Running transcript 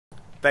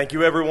Thank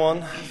you,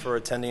 everyone, for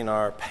attending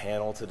our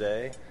panel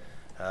today.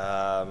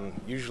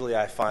 Usually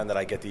I find that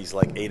I get these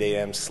like 8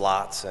 a.m.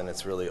 slots, and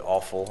it's really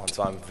awful. And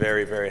so I'm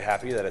very, very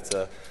happy that it's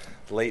a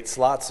late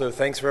slot. So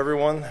thanks for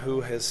everyone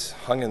who has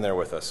hung in there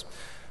with us.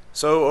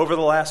 So over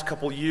the last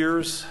couple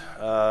years,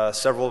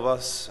 several of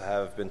us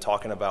have been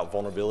talking about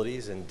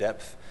vulnerabilities in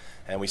depth.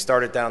 And we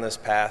started down this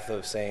path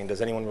of saying,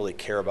 does anyone really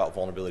care about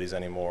vulnerabilities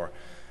anymore?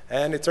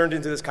 And it turned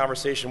into this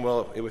conversation,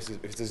 well,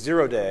 if it's a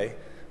 0 day,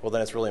 well,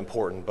 then it's really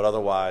important. But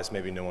otherwise,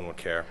 maybe no one would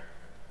care.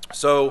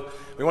 So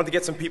we want to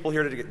get some people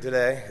here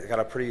today. We've got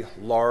a pretty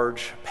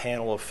large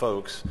panel of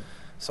folks.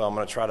 So I'm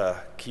going to try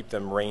to keep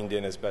them reined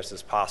in as best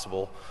as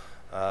possible.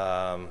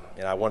 I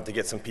wanted to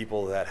get some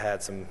people that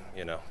had some,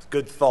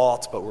 good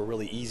thoughts, but were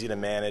really easy to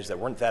manage, that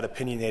weren't that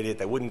opinionated,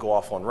 that wouldn't go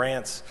off on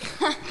rants.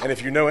 And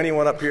if you know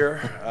anyone up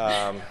here,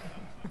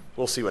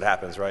 we'll see what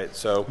happens, right?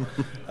 So,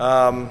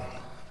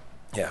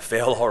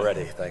 failed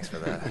already. Thanks for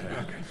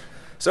that.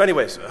 So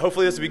anyways,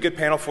 hopefully this will be a good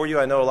panel for you.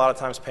 I know a lot of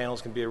times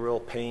panels can be a real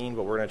pain,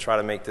 but we're going to try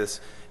to make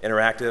this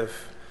interactive,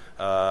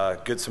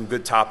 some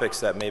good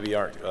topics that maybe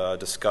aren't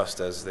discussed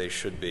as they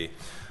should be.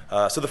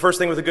 So the first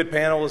thing with a good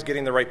panel is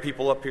getting the right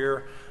people up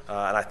here,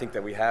 and I think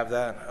that we have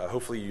that.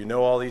 Hopefully you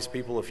know all these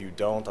people. If you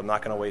don't, I'm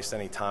not going to waste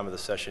any time of the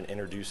session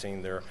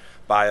introducing their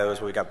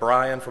bios. We've got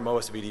Brian from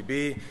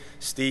OSVDB,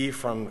 Steve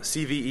from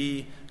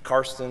CVE,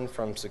 Carsten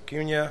from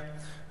Secunia,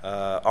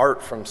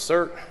 Art from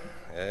CERT,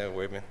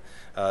 wait a minute.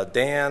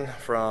 Dan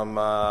from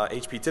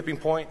HP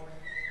TippingPoint,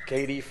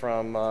 Katie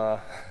from, I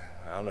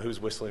don't know who's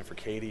whistling for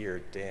Katie or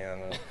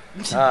Dan.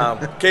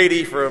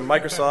 Katie from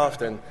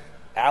Microsoft, and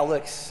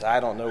Alex, I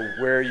don't know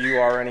where you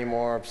are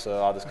anymore,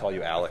 so I'll just call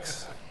you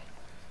Alex.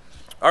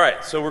 All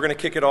right, so we're going to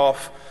kick it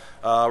off.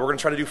 We're going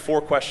to try to do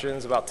 4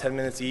 questions, about 10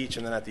 minutes each,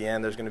 and then at the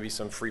end there's going to be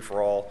some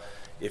free-for-all.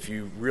 If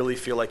you really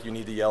feel like you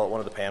need to yell at one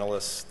of the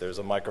panelists, there's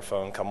a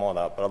microphone, come on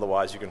up, but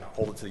otherwise you can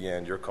hold it to the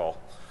end, your call.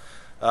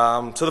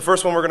 So the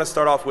first one we're going to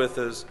start off with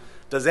is,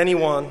 does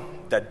anyone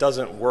that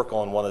doesn't work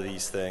on one of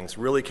these things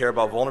really care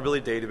about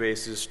vulnerability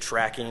databases,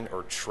 tracking,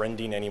 or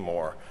trending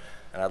anymore?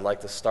 And I'd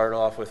like to start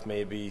off with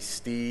maybe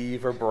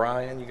Steve or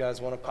Brian. You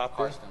guys want to pop in?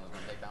 Carsten was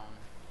going to take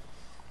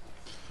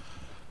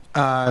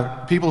that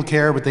one. People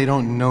care, but they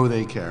don't know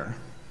they care,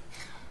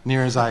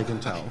 near as I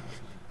can tell.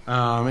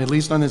 At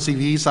least on the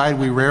CVE side,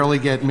 we rarely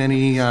get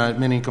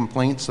many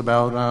complaints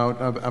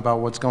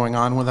about what's going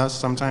on with us.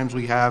 Sometimes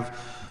we have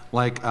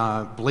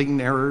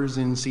blatant errors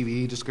in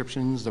CVE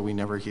descriptions that we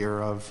never hear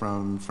of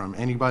from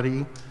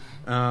anybody.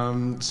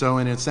 So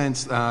in a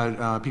sense,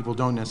 people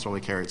don't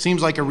necessarily care. It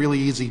seems like a really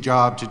easy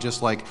job to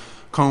just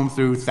comb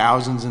through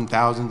thousands and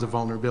thousands of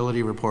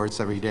vulnerability reports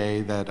every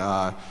day that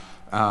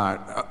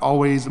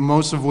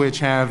most of which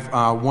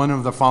have one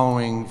of the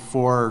following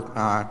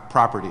 4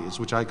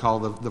 properties, which I call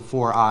the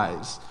 4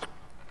 I's.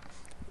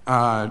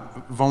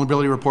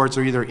 Vulnerability reports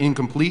are either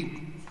incomplete,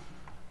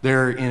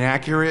 they're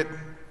inaccurate,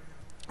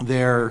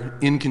 they're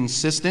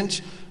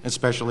inconsistent,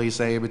 especially,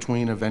 say,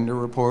 between a vendor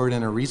report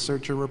and a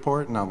researcher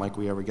report. Not like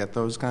we ever get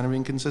those kind of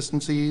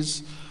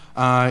inconsistencies.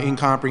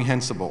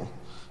 Incomprehensible.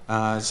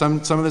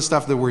 Some of the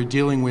stuff that we're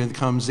dealing with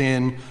comes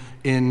in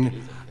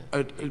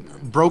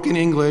broken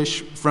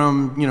English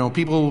from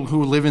people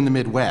who live in the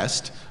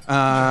Midwest.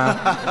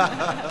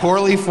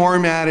 Poorly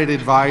formatted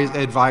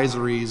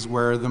advisories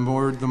where the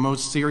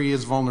most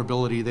serious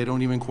vulnerability, they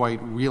don't even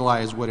quite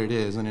realize what it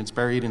is, and it's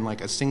buried in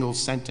a single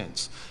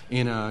sentence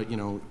in a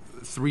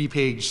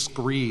 3-page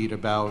screed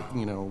about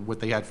what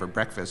they had for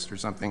breakfast or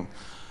something.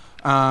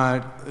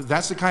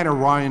 That's the kind of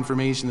raw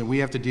information that we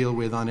have to deal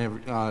with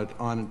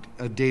on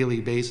a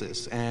daily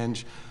basis,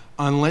 and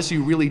unless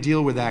you really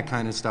deal with that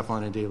kind of stuff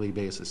on a daily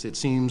basis, it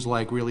seems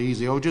like really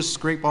easy. Oh, just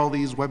scrape all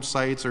these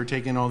websites or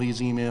take in all these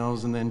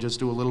emails and then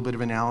just do a little bit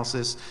of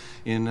analysis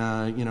in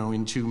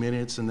 2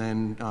 minutes and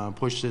then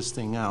push this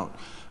thing out.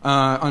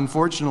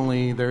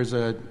 Unfortunately, there's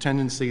a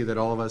tendency that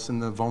all of us in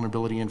the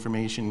vulnerability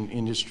information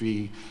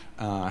industry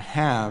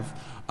have,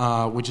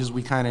 which is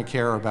we kind of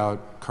care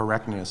about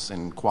correctness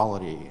and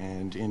quality.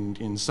 And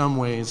in some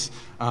ways,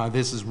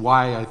 this is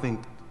why I think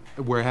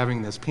we're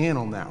having this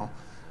panel now.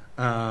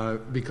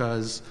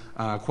 Because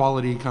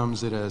quality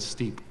comes at a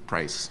steep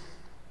price.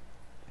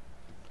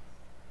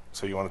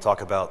 So you want to talk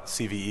about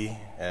CVE,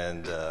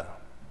 and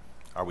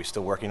are we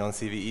still working on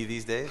CVE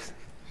these days?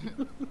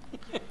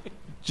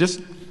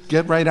 Just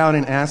get right out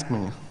and ask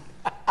me.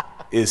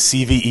 Is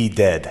CVE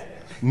dead?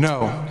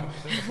 No.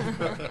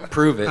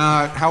 Prove it.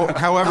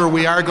 However,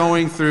 we are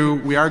going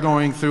through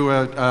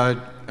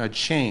a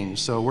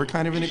change. So we're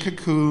kind of in a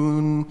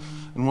cocoon,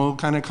 and we'll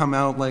kind of come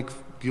out like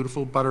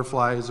beautiful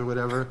butterflies or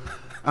whatever.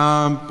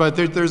 But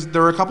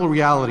there are a couple of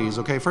realities.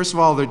 Okay, first of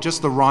all,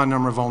 just the raw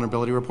number of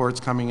vulnerability reports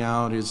coming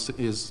out is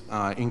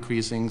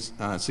increasing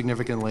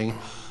significantly.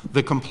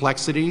 The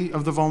complexity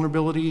of the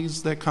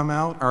vulnerabilities that come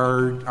out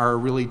are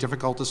really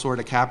difficult to sort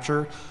of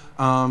capture.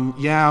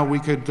 Yeah, we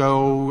could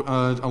go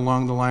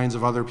along the lines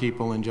of other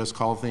people and just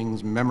call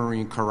things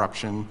memory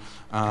corruption,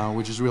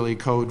 which is really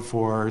code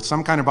for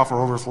some kind of buffer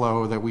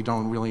overflow that we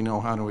don't really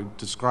know how to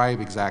describe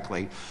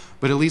exactly.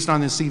 But at least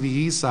on the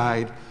CVE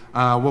side,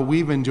 what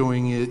we've been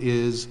doing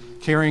is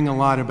caring a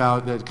lot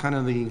about the kind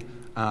of the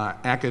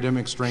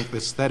academic strength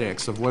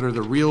aesthetics of what are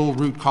the real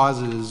root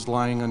causes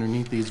lying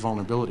underneath these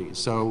vulnerabilities.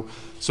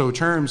 So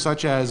terms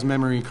such as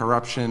memory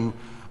corruption,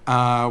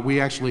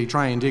 we actually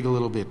try and dig a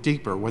little bit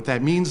deeper. What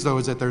that means, though,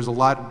 is that there's a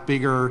lot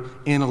bigger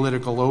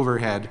analytical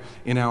overhead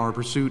in our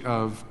pursuit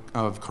of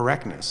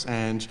correctness.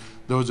 And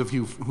those of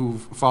you who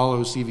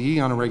follow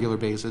CVE on a regular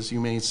basis, you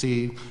may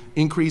see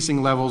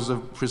increasing levels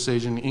of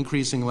precision,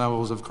 increasing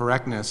levels of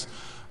correctness,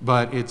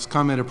 but it's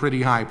come at a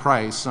pretty high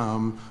price.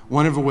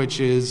 One of which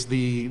is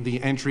the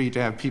entry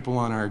to have people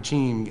on our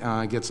team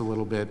gets a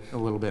little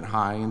bit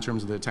high in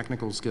terms of the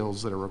technical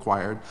skills that are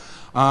required.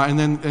 And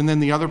then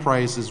the other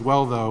price as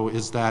well, though,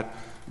 is that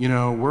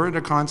we're at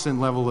a constant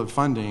level of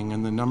funding,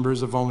 and the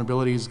numbers of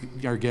vulnerabilities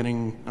are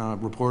getting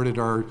reported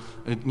are,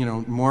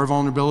 more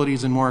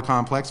vulnerabilities and more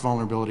complex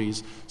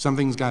vulnerabilities.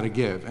 Something's got to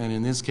give, and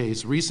in this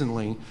case,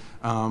 recently,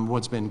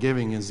 what's been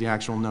giving is the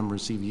actual number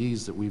of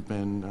CVEs that we've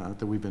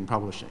been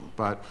publishing.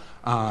 But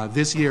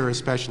this year,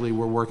 especially,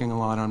 we're working a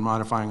lot on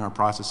modifying our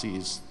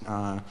processes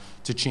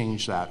to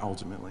change that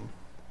ultimately.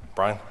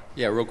 Brian?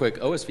 Yeah, real quick.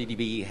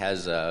 OSVDB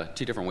has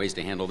 2 different ways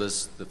to handle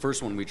this. The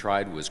first one we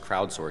tried was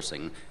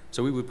crowdsourcing.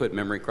 So we would put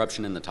memory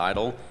corruption in the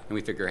title, and we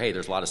figure, hey,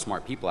 there's a lot of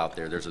smart people out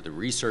there. There's the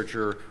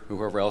researcher,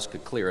 whoever else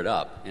could clear it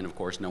up, and of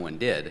course, no one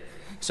did.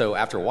 So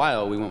after a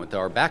while, we went with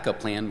our backup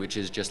plan, which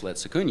is just let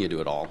Secunia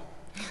do it all.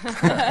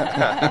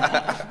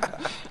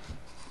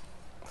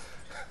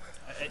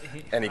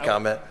 Any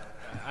comment?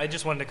 I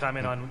just wanted to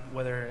comment on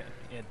whether,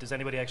 does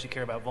anybody actually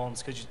care about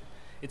vulns? Because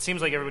it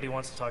seems like everybody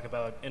wants to talk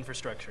about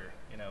infrastructure,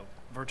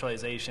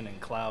 virtualization and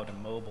cloud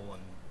and mobile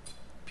and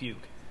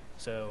puke.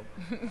 So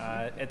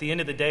at the end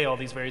of the day, all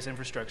these various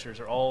infrastructures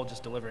are all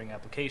just delivering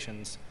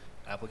applications.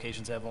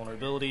 Applications have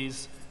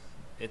vulnerabilities.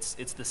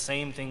 It's the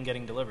same thing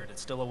getting delivered.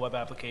 It's still a web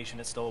application.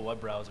 It's still a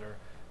web browser.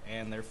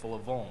 And they're full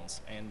of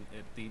vulns. And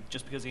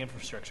just because the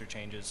infrastructure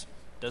changes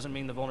doesn't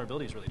mean the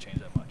vulnerabilities really change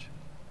that much.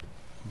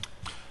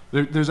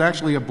 There's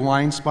actually a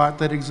blind spot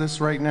that exists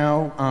right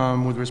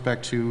now with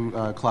respect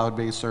to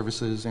cloud-based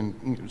services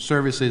and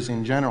services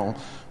in general,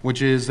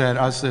 which is that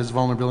us as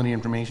vulnerability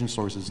information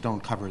sources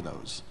don't cover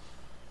those.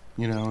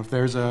 If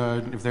there's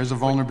a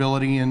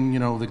vulnerability in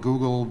the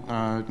Google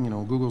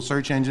Google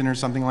search engine or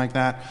something like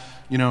that,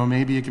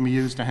 maybe it can be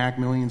used to hack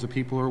millions of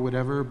people or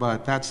whatever.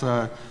 But that's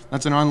an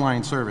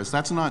online service.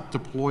 That's not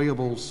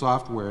deployable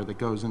software that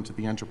goes into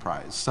the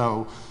enterprise.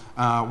 So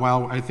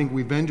while I think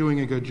we've been doing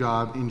a good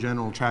job in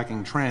general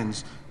tracking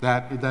trends,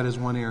 that is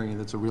one area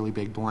that's a really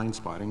big blind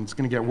spot, and it's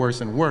going to get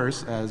worse and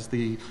worse as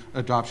the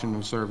adoption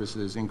of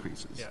services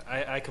increases. Yeah,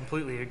 I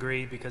completely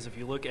agree, because if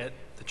you look at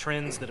the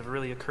trends that have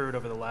really occurred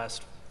over the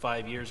last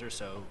 5 years or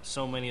so,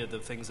 so many of the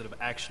things that have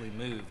actually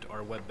moved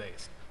are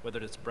web-based, whether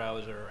it's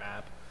browser or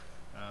app.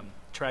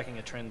 Tracking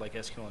a trend like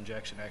SQL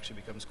injection actually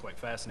becomes quite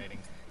fascinating,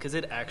 because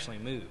it actually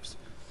moves,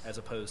 as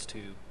opposed to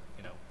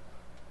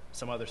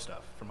some other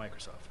stuff from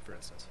Microsoft, for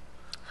instance.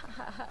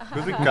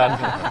 With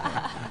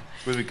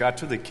regard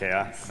to the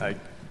care,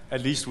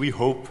 at least we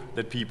hope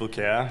that people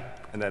care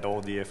and that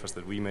all the efforts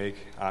that we make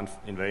aren't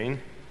in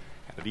vain.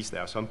 At least there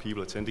are some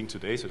people attending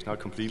today, so it's not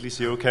completely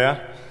zero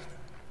care.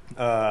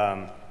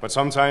 But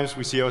sometimes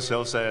we see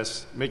ourselves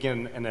as making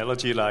an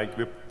analogy like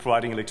we're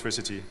providing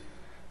electricity.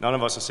 None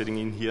of us are sitting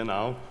in here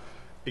now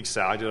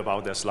excited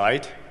about their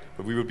slide,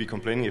 but we would be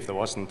complaining if there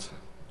wasn't.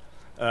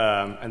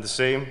 And the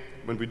same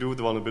when we do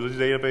the vulnerability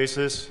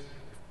databases,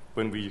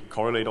 when we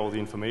correlate all the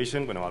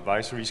information, when our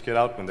advisories get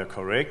out, when they're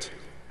correct,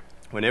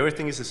 when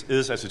everything is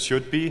as it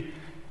should be,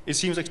 it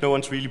seems like no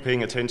one's really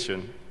paying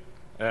attention.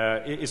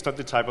 It's not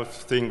the type of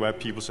thing where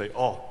people say,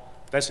 oh,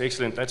 that's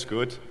excellent, that's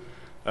good.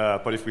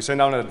 But if we send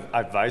out an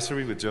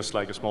advisory with just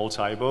like a small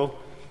typo,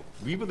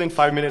 we within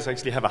 5 minutes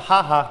actually have a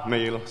ha-ha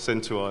mail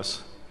sent to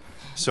us.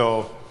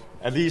 So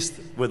at least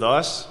with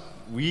us,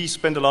 we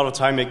spend a lot of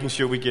time making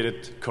sure we get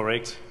it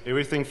correct.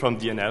 Everything from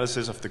the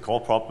analysis of the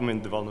core problem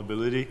and the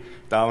vulnerability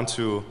down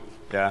to,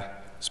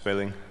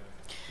 spelling.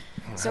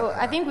 So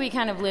I think we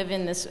kind of live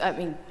in this,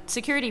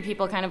 security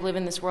people kind of live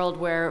in this world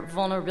where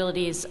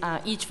vulnerabilities,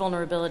 each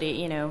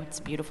vulnerability, it's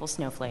a beautiful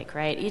snowflake,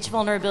 right? Each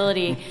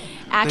vulnerability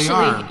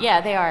actually,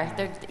 they are.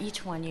 They're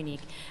each one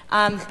unique.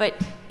 But,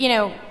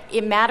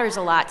 it matters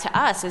a lot to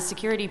us as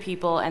security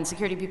people and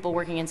security people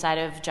working inside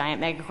of giant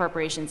mega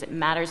corporations. It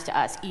matters to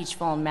us. Each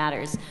vuln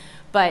matters.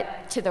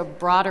 But to the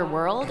broader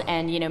world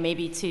and,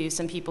 maybe to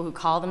some people who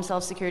call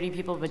themselves security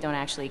people but don't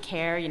actually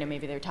care,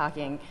 maybe they're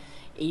talking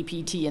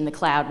APT in the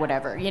cloud,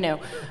 whatever,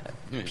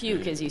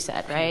 puke, as you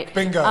said, right?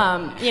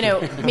 Bingo.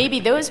 Maybe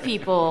those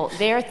people,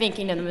 they're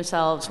thinking to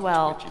themselves,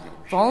 well,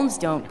 vulns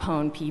don't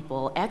pwn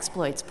people,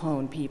 exploits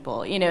pwn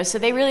people, so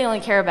they really only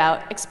care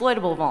about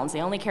exploitable vulns.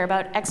 They only care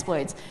about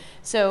exploits.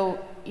 So,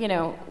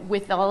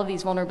 with all of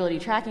these vulnerability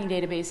tracking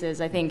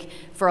databases, I think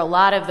for a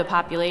lot of the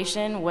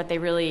population, what they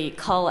really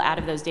cull out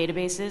of those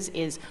databases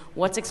is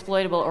what's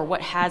exploitable or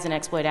what has an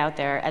exploit out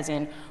there, as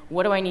in,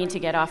 what do I need to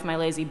get off my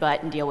lazy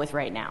butt and deal with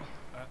right now?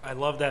 I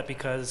love that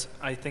because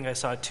I think I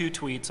saw 2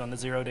 tweets on the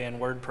 0 day in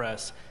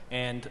WordPress,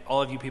 and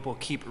all of you people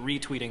keep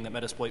retweeting that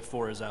Metasploit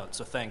 4 is out,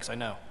 so thanks, I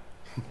know.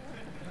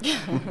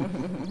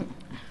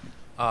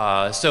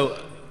 So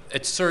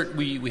at CERT,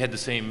 we had the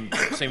same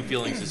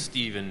feelings as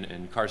Steve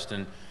and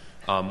Carsten.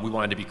 We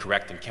wanted to be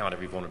correct and count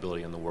every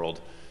vulnerability in the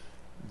world.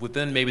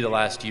 Within maybe the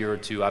last year or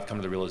two, I've come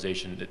to the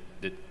realization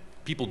that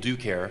people do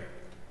care.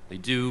 They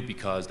do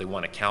because they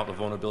want to count a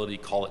vulnerability,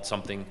 call it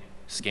something,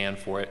 scan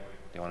for it.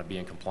 They want to be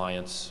in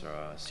compliance,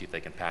 see if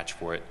they can patch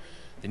for it.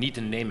 They need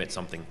to name it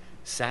something.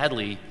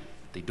 Sadly,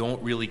 they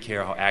don't really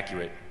care how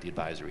accurate the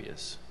advisory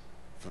is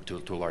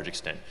to a large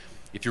extent.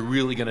 If you're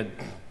really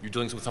you're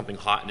dealing with something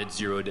hot and it's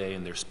 0 day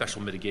and there's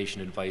special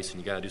mitigation advice and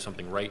you got to do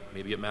something right,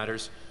 maybe it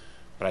matters.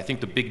 But I think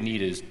the big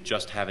need is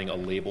just having a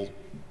label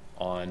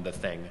on the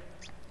thing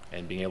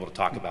and being able to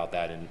talk about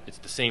that. And it's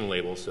the same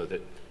label so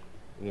that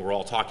when we're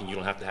all talking, you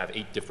don't have to have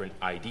 8 different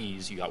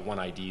IDs. You got one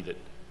ID that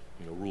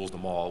rules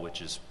them all,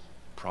 which is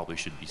probably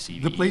should be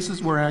CVE. The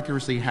places where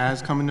accuracy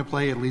has come into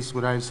play, at least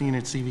what I've seen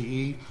at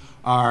CVE,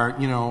 are,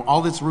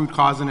 all this root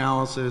cause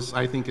analysis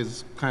I think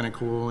is kind of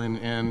cool,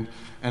 and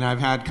I've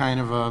had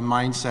kind of a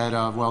mindset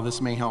of, well,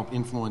 this may help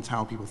influence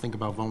how people think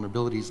about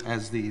vulnerabilities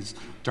as these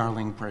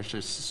darling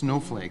precious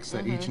snowflakes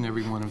that each and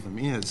every one of them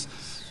is.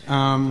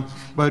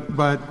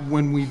 But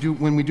when we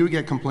do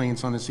get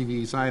complaints on the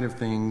CVE side of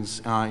things,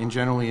 in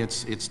generally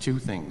it's 2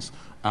 things.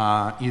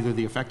 Either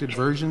the affected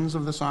versions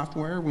of the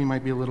software we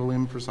might be a little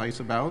imprecise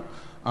about,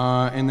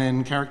 and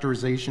then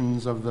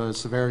characterizations of the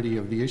severity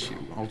of the issue,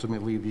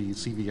 ultimately the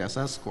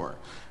CVSS score.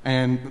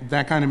 And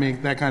that kind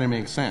of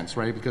makes sense,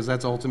 right? Because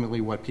that's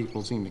ultimately what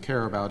people seem to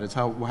care about. It's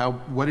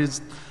what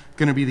is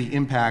going to be the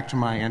impact to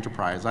my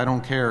enterprise. I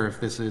don't care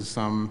if this is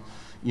some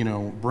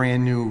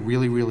brand new,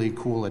 really, really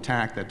cool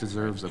attack that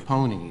deserves a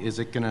pony. Is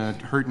it going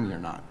to hurt me or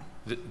not?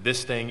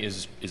 This thing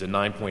is a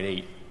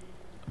 9.8.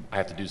 I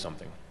have to do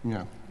something.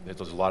 Yeah. There's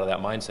a lot of that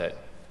mindset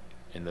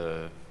in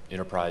the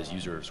enterprise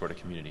user sort of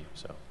community.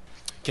 So,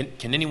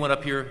 can anyone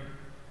up here,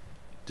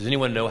 does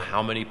anyone know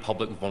how many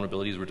public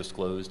vulnerabilities were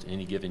disclosed in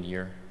any given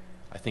year?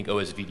 I think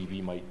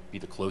OSVDB might be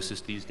the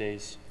closest these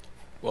days.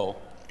 Well,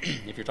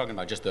 if you're talking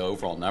about just the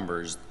overall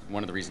numbers,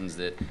 one of the reasons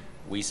that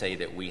we say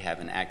that we have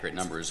an accurate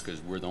number is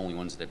because we're the only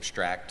ones that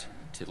abstract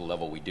to the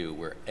level we do,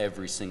 where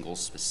every single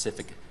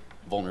specific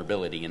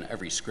vulnerability in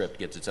every script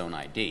gets its own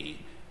ID.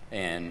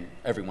 And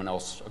everyone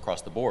else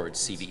across the board,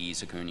 CVE,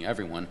 Secunia,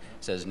 everyone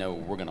says, no,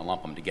 we're going to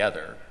lump them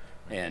together.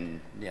 And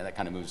yeah, that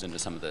kind of moves into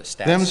some of the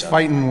stats. Them's stuff.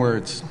 fighting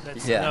words.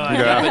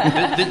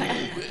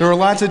 Yeah. There are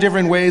lots of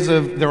different ways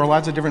of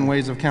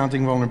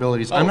counting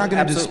vulnerabilities. I'm not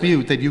going to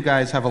dispute that you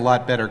guys have a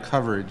lot better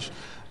coverage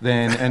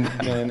than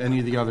any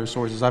of the other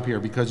sources up here,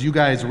 because you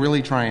guys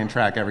really try and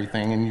track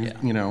everything,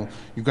 and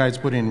you guys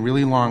put in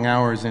really long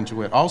hours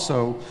into it.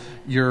 Also,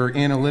 your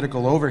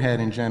analytical overhead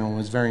in general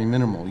is very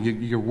minimal.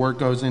 Your work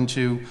goes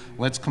into,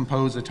 let's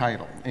compose a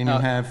title, and you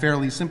have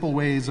fairly simple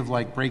ways of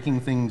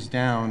breaking things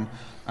down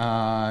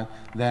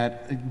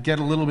that get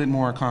a little bit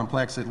more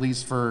complex, at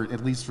least for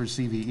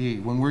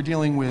CVE. When we're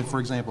dealing with, for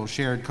example,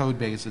 shared code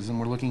bases and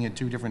we're looking at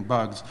 2 different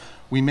bugs,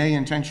 we may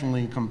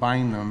intentionally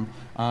combine them.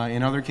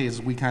 In other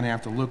cases, we kind of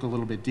have to look a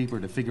little bit deeper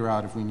to figure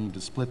out if we need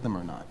to split them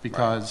or not.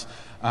 Because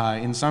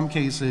in some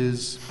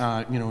cases,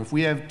 if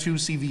we have 2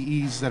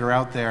 CVEs that are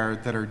out there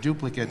that are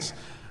duplicates,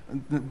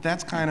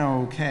 that's kind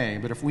of okay.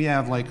 But if we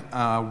have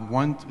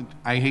one,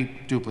 I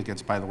hate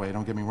duplicates, by the way,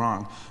 don't get me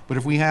wrong, but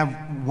if we have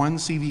one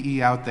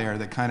CVE out there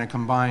that kind of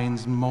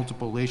combines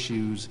multiple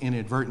issues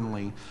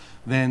inadvertently,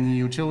 then the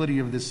utility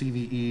of the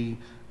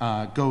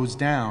CVE goes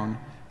down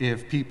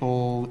if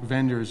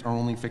vendors are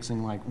only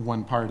fixing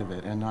one part of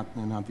it and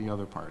not the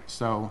other part.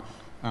 So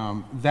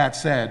that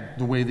said,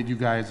 the way that you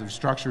guys have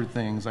structured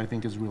things, I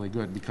think, is really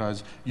good,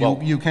 because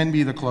you can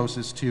be the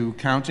closest to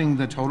counting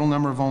the total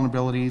number of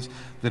vulnerabilities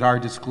that are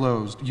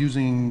disclosed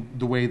using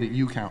the way that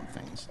you count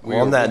things. Well,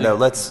 on that note,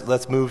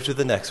 let's move to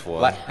the next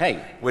one,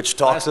 which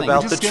talks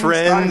about the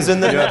trends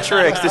and the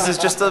metrics. This is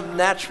just a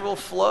natural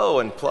flow,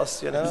 and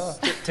plus, To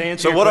answer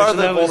So your what are question,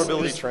 the though,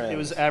 vulnerability trends? It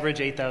was average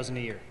 8,000 a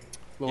year.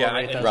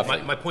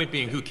 My point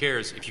being, who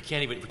cares if we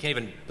can't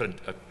even put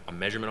a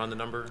measurement on the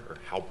number, or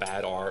how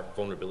bad are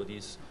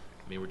vulnerabilities?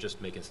 I mean, we're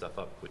just making stuff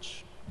up,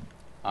 which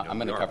I'm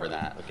going to cover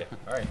that. Okay,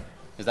 all right.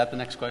 Is that the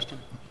next question?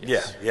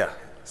 Yes. Yeah.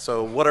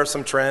 So what are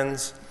some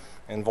trends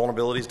and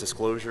vulnerabilities,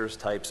 disclosures,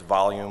 types,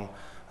 volume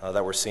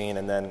that we're seeing,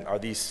 and then are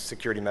these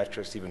security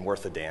metrics even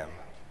worth a damn?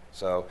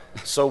 So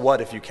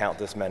what if you count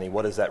this many?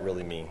 What does that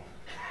really mean?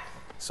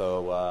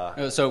 So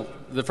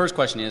the first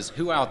question is,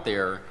 who out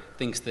there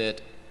thinks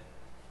that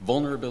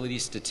vulnerability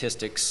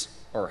statistics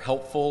are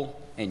helpful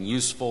and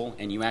useful,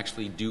 and you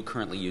actually do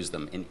currently use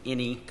them in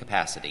any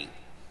capacity?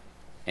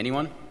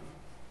 Anyone?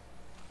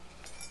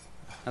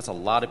 That's a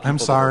lot of people. I'm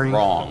sorry. That are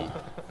wrong.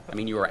 I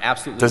mean, you are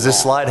absolutely Does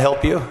this slide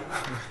help you?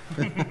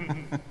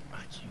 I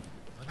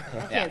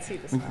can't see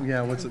this.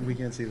 Yeah, we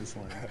can't see the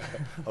slide.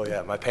 Oh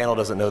yeah, my panel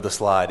doesn't know the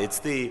slide. It's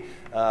the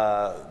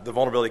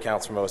vulnerability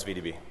counts from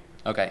OSVDB.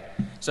 Okay,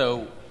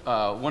 so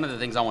one of the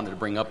things I wanted to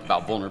bring up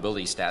about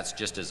vulnerability stats,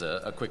 just as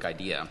a quick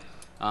idea,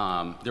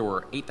 there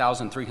were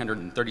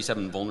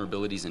 8,337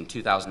 vulnerabilities in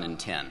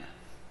 2010.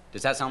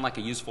 Does that sound like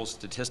a useful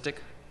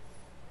statistic?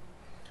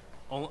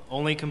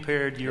 Only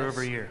compared year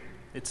over year.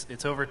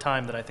 It's over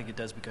time that I think it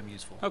does become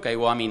useful. Okay,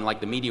 well, I mean, like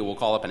the media will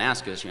call up and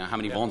ask us, how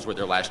many vulns were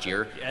there last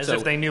year? As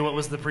if they knew what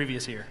was the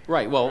previous year.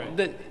 Right, well,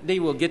 they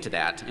will get to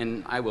that,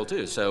 and I will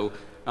too. So,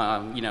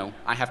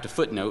 I have to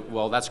footnote,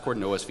 well, that's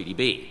according to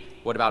OSVDB.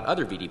 What about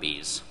other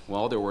VDBs?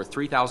 Well, there were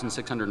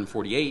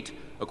 3,648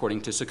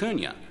 according to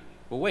Secunia.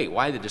 Well, wait,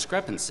 why the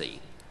discrepancy?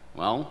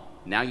 Well,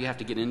 now you have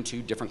to get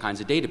into different kinds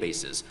of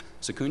databases.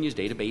 Secunia's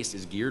database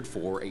is geared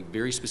for a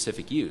very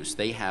specific use.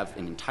 They have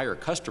an entire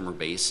customer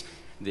base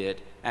that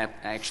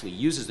actually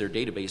uses their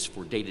database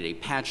for day-to-day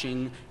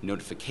patching,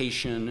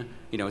 notification.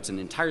 It's an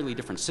entirely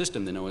different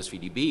system than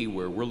OSVDB,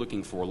 where we're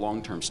looking for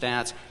long-term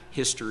stats,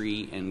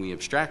 history, and we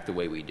abstract the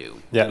way we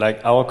do. Yeah,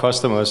 like our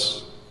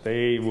customers,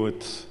 they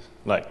would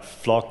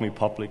flog me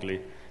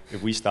publicly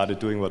if we started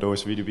doing what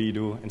OSVDB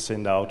do and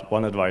send out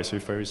one advisory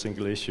for every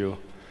single issue.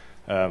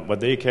 What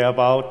they care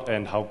about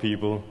and how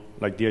people,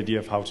 the idea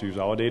of how to use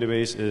our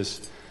database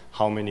is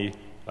how many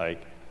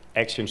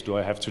actions do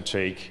I have to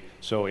take.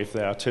 So if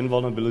there are 10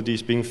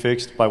 vulnerabilities being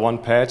fixed by one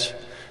patch,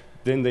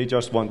 then they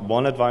just want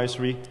one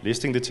advisory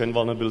listing the 10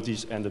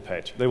 vulnerabilities and the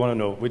patch. They want to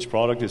know which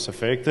product is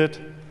affected,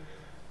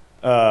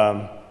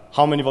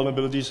 how many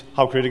vulnerabilities,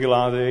 how critical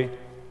are they,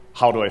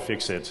 how do I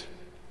fix it.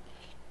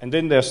 And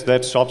then there's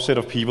that subset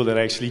of people that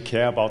actually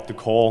care about the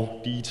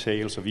core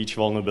details of each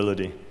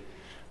vulnerability.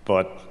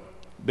 But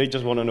they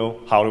just want to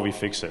know, how do we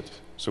fix it?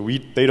 So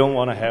they don't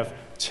want to have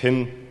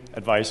 10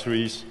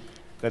 advisories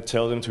that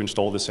tell them to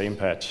install the same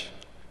patch.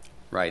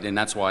 Right, and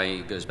that's why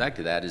it goes back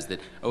to that, is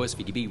that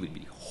OSVDB would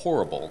be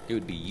horrible. It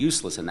would be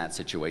useless in that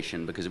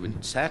situation because it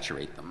would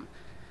saturate them.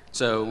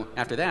 So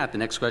after that, the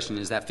next question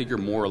is that figure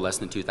more or less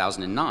than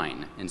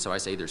 2009? And so I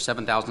say there's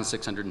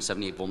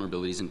 7,678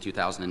 vulnerabilities in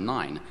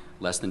 2009,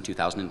 less than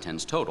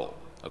 2010's total,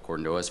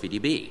 according to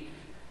OSVDB.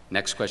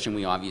 Next question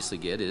we obviously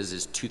get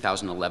is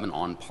 2011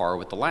 on par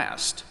with the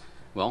last?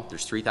 Well,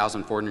 there's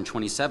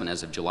 3,427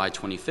 as of July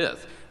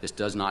 25th. This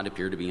does not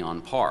appear to be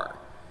on par.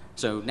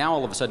 So now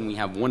all of a sudden we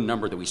have one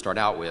number that we start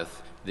out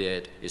with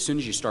that as soon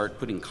as you start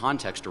putting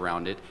context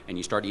around it and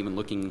you start even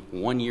looking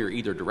 1 year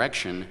either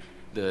direction,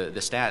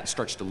 the stat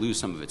starts to lose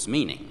some of its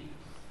meaning.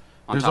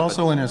 There's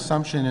also an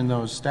assumption in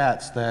those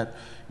stats that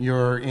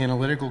your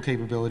analytical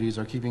capabilities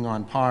are keeping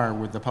on par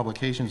with the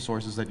publication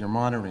sources that you're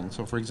monitoring.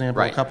 So for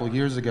example, a couple of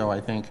years ago, I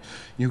think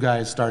you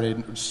guys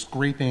started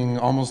scraping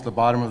almost the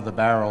bottom of the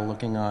barrel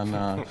looking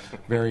on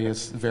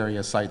various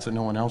sites that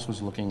no one else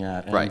was looking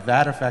at. And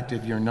that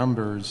affected your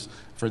numbers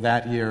for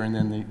that year and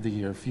then the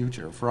year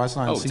future. For us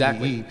on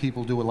CVE,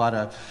 people do a lot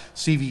of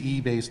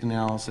CVE-based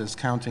analysis,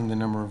 counting the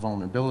number of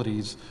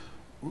vulnerabilities,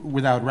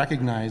 without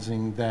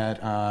recognizing that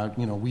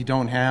we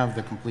don't have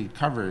the complete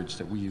coverage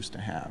that we used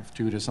to have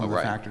due to some of the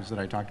factors that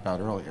I talked about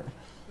earlier.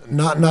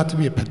 Not to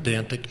be a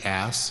pedantic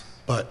ass,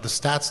 but the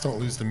stats don't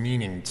lose the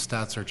meaning.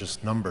 Stats are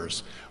just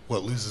numbers.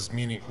 What loses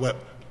meaning,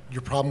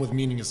 your problem with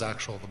meaning is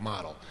the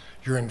model.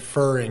 You're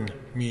inferring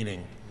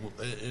meaning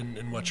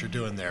in what you're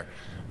doing there.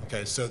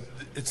 Okay, so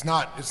it's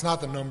not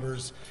the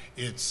numbers,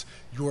 it's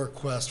your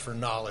quest for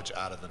knowledge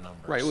out of the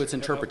numbers. Right, well, it's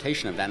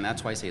interpretation of that, and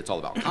that's why I say it's all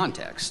about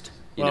context.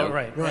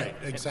 Right,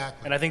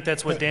 exactly. And I think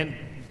that's what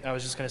I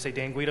was just going to say,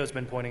 Dan Guido's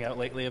been pointing out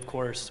lately, of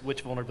course,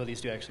 which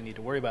vulnerabilities do you actually need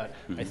to worry about.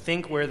 I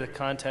think where the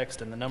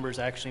context and the numbers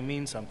actually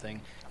mean something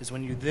is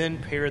when you then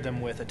pair them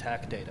with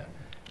attack data.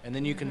 And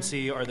then you can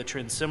see, are the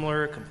trends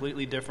similar,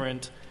 completely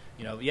different?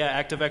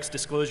 ActiveX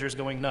disclosure is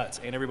going nuts,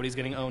 and everybody's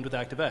getting owned with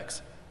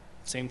ActiveX.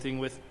 Same thing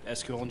with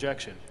SQL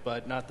injection,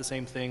 but not the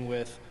same thing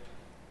with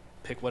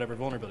pick whatever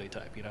vulnerability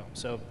type,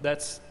 So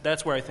that's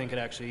where I think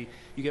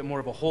you get more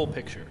of a whole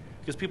picture.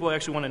 Because people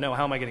actually want to know,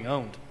 how am I getting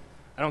owned?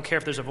 I don't care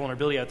if there's a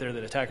vulnerability out there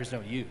that attackers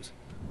don't use.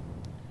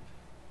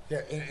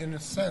 Yeah, in a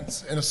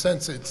sense,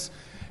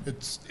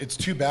 it's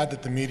too bad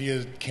that the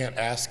media can't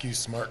ask you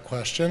smart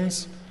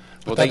questions.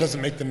 But that doesn't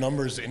make the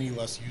numbers any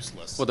less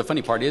useless. Well, the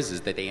funny part is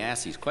that they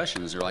ask these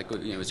questions. They're like,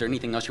 is there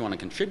anything else you want to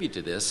contribute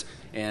to this?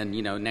 And,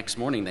 next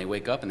morning they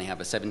wake up and they have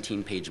a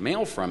 17-page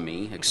mail from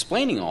me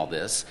explaining all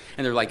this.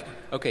 And they're like,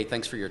 okay,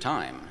 thanks for your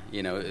time.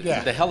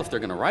 The hell if they're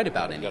going to write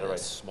about any of this. You've got to write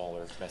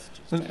smaller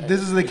messages.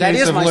 This is the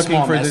case of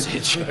looking for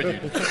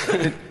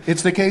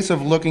it's the case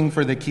of looking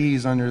for the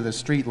keys under the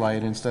street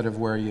light instead of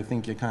where you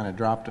think you kind of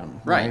dropped them.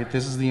 Right.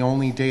 This is the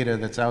only data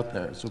that's out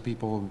there, so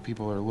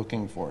people are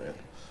looking for it.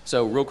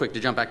 So real quick, to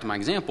jump back to my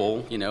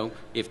example,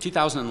 if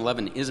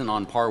 2011 isn't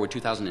on par with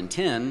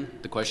 2010,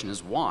 the question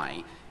is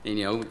why?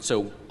 And,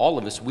 so all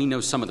of us, we know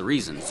some of the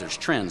reasons. There's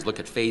trends. Look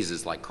at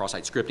phases like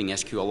cross-site scripting,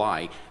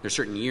 SQLI. There's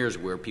certain years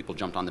where people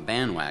jumped on the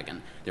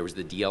bandwagon. There was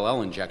the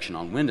DLL injection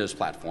on Windows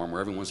platform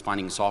where everyone was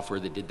finding software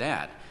that did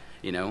that.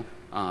 you know,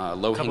 A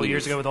low-hanging. couple of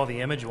years ago with all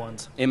the image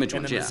ones. And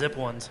then the zip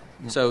ones.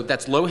 So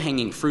that's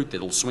low-hanging fruit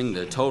that'll swing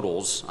the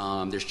totals.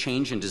 There's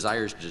change in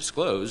desires to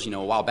disclose. You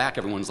know, a while back,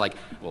 everyone's like,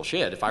 well,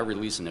 shit, if I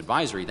release an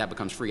advisory, that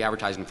becomes free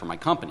advertising for my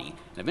company.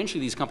 And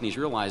eventually these companies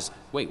realize,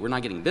 wait, we're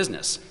not getting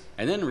business.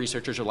 And then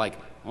researchers are like,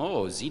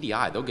 oh,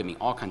 ZDI, they'll give me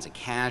all kinds of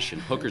cash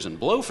and hookers and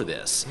blow for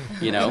this,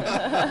 you know?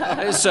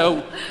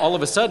 So all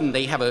of a sudden,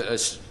 they have a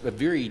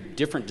very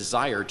different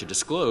desire to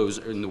disclose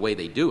in the way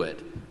they do it.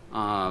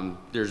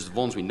 There's the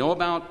vulns we know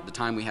about, the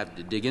time we have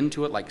to dig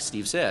into it, like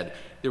Steve said.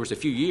 There was a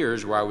few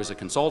years where I was a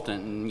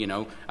consultant and, you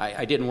know,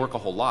 I didn't work a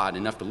whole lot,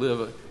 enough to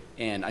live,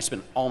 and I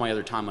spent all my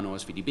other time on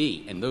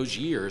OSVDB. And those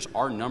years,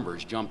 our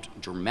numbers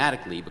jumped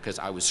dramatically because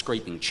I was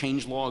scraping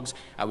change logs.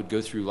 I would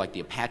go through like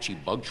the Apache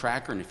bug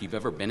tracker, and if you've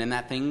ever been in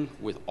that thing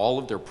with all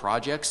of their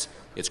projects,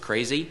 it's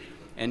crazy.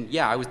 And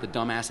yeah, I was the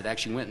dumbass that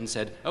actually went and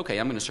said, okay,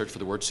 I'm going to search for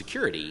the word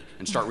security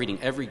and start reading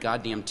every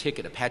goddamn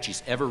ticket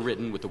Apache's ever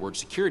written with the word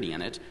security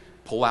in it.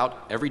 Pull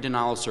out every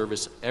denial of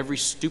service, every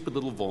stupid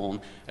little vuln,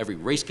 every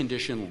race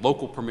condition,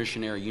 local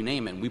permission error, you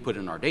name it, and we put it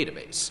in our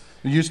database.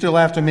 You still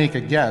have to make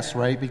a guess,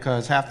 right?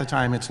 Because half the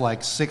time it's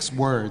like 6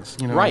 words.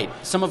 You know, right.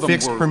 Some of them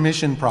fixed were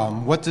permission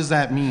problem. What does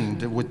that mean?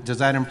 Does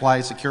that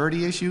imply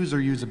security issues or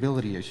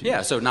usability issues?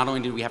 Yeah, so not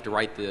only did we have to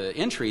write the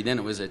entry, then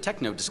it was a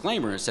tech note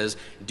disclaimer. It says,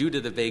 due to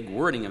the vague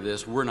wording of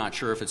this, we're not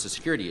sure if it's a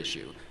security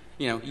issue.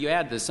 You know, you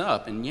add this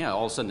up, and yeah,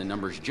 all of a sudden the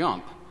numbers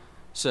jump.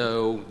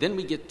 So then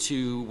we get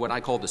to what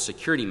I call the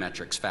security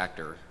metrics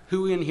factor.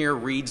 Who in here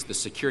reads the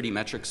security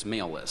metrics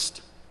mail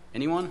list?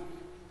 Anyone?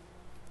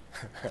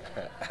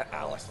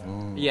 Alice.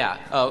 Yeah.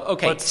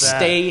 Okay.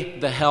 Stay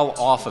the hell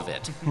off of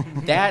it.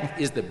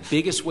 That is the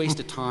biggest waste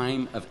of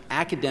time of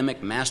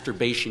academic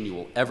masturbation you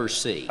will ever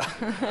see.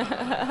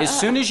 As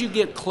soon as you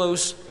get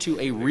close to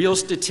a real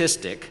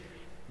statistic,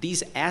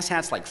 these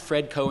asshats like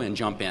Fred Cohen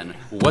jump in.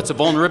 What's a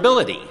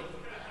vulnerability?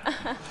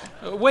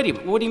 What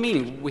do you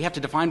mean? We have to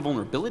define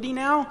vulnerability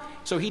now?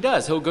 So he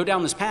does. He'll go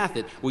down this path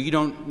that, well, you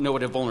don't know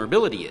what a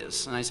vulnerability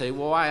is. And I say,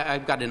 well,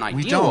 I've got an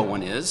idea what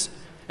one is.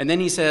 And then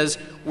he says,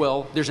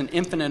 well, there's an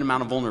infinite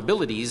amount of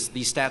vulnerabilities.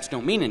 These stats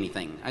don't mean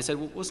anything. I said,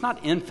 well, it's not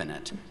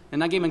infinite.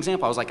 And I gave him an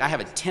example. I was like, I have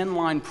a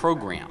 10-line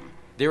program.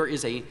 There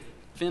is a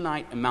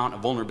finite amount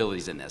of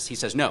vulnerabilities in this. He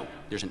says, no,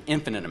 there's an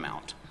infinite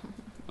amount.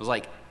 I was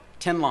like,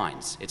 10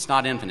 lines. It's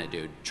not infinite,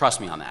 dude.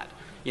 Trust me on that.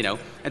 You know,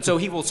 and so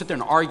he will sit there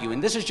and argue,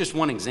 and this is just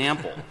one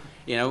example.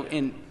 You know,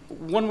 in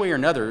one way or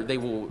another, they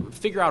will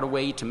figure out a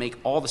way to make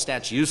all the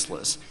stats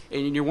useless.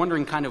 And you're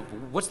wondering kind of,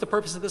 what's the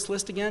purpose of this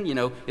list again? You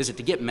know, is it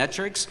to get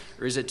metrics,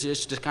 or is it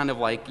just to kind of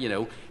like, you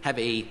know, have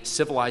a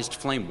civilized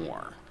flame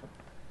war?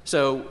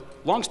 So,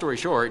 long story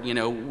short, you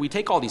know, we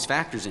take all these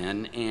factors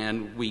in,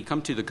 and we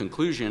come to the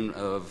conclusion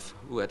of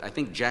what I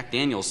think Jack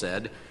Daniels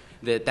said,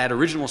 that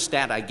original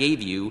stat I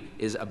gave you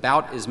is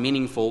about as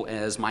meaningful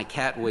as my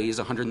cat weighs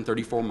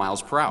 134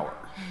 miles per hour.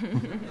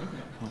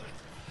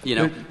 You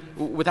know,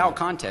 without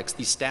context,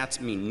 these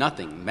stats mean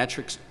nothing.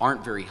 Metrics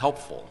aren't very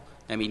helpful.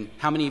 I mean,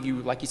 how many of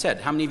you, like you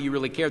said, how many of you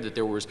really cared that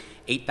there was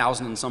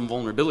 8,000 and some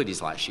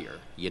vulnerabilities last year?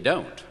 You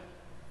don't.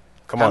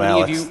 Come on,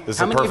 Alex. This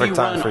is a perfect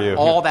time for you.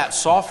 All that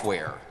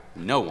software?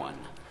 No one.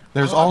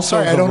 There's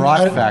also the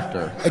rot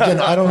factor. Again,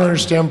 I don't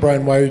understand,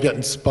 Brian, why you're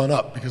getting spun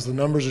up, because the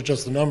numbers are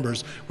just the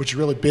numbers. What you're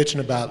really bitching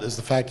about is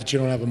the fact that you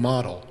don't have a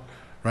model,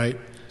 right?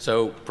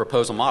 So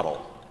propose a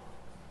model.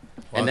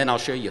 And then I'll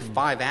show you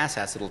 5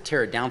 asshats that'll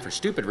tear it down for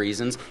stupid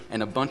reasons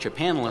and a bunch of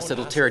panelists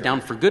that'll tear it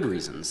down for good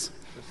reasons.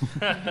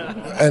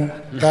 And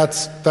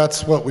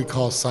that's what we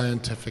call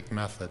scientific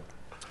method.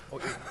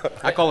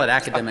 I call it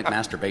academic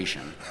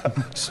masturbation.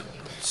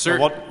 So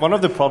one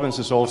of the problems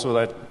is also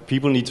that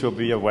people need to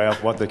be aware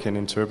of what they can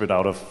interpret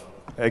out of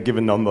a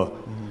given number.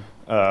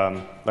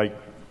 Like,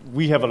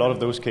 we have a lot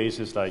of those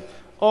cases like,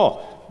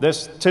 oh,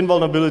 there's 10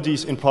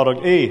 vulnerabilities in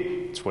product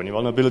A, 20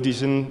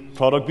 vulnerabilities in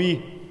product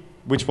B.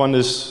 Which one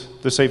is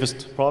the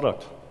safest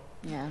product?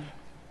 Yeah.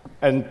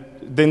 And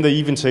then they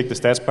even take the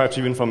stats, perhaps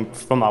even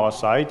from our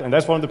side. And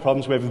that's one of the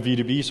problems we have with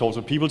VDBs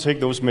also. People take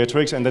those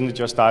metrics and then they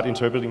just start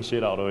interpreting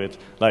shit out of it.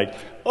 Like,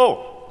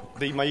 oh,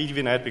 they might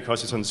even add,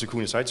 because it's on the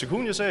Secunia side,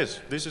 Secunia says,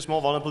 this is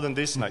more vulnerable than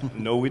this. Like,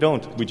 no, we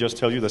don't. We just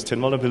tell you there's 10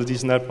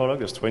 vulnerabilities in that product,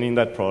 there's 20 in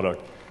that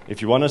product.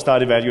 If you want to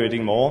start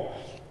evaluating more,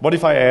 what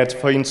if I add,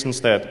 for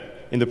instance, that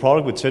in the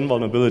product with 10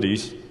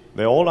 vulnerabilities,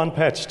 they're all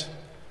unpatched.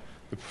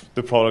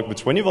 The product with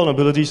 20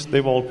 vulnerabilities,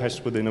 they were all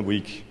patched within a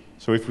week.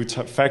 So if we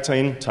factor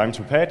in time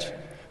to patch,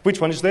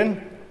 which one is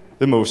then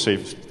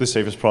the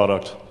safest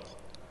product?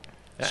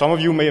 Yeah. Some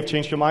of you may have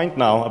changed your mind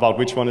now about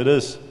which one it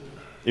is.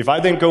 If I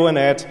then go and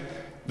add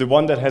the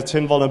one that had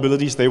 10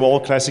 vulnerabilities, they were all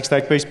classic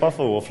stack-based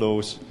buffer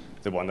overflows.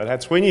 The one that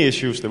had 20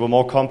 issues, they were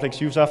more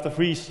complex use after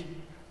freeze.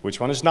 Which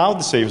one is now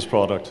the safest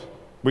product?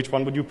 Which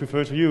one would you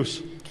prefer to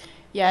use?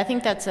 Yeah, I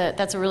think that's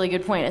a really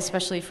good point,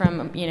 especially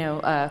from, you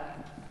know,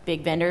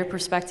 big vendor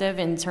perspective,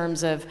 in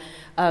terms of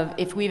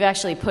if we've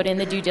actually put in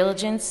the due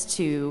diligence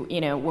to,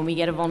 you know, when we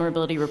get a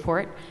vulnerability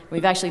report,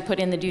 we've actually put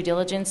in the due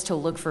diligence to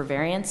look for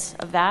variants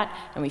of that,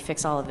 and we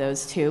fix all of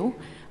those too.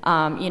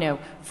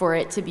 for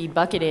it to be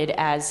bucketed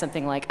as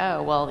something like,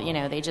 oh, well,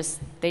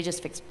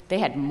 they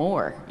had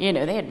more,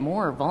 they had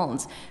more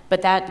vulns.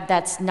 But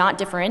that's not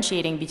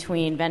differentiating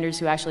between vendors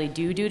who actually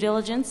do due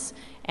diligence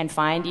and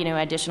find,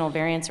 additional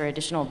variants or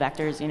additional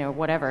vectors,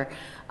 whatever,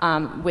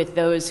 with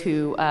those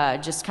who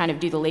just kind of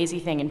do the lazy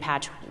thing and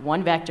patch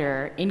one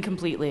vector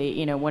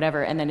incompletely,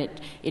 whatever, and then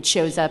it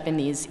shows up in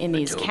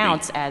these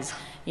counts as,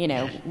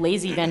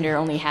 lazy vendor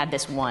only had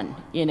this one,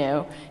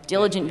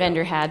 diligent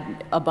vendor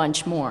had a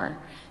bunch more.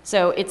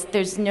 So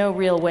there's no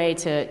real way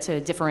to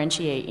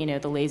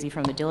differentiate, the lazy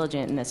from the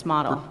diligent in this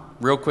model.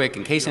 Real quick,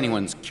 in case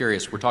anyone's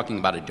curious, we're talking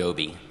about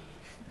Adobe.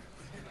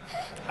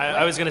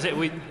 I was going to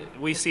say,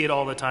 we see it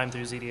all the time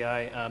through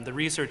ZDI. The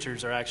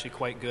researchers are actually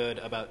quite good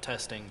about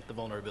testing the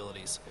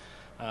vulnerabilities.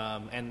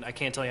 And I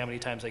can't tell you how many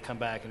times they come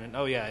back and,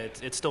 oh yeah,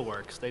 it still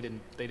works. They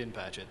didn't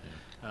patch it.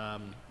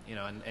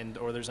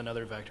 Or there's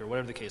another vector,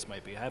 whatever the case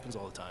might be. It happens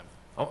all the time.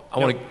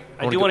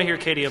 I do want to hear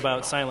Katie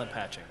about silent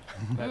patching.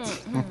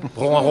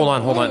 Hold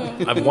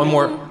on. I have one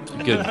more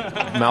good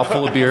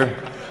mouthful of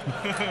beer.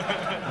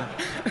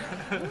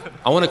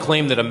 I want to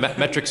claim that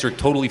metrics are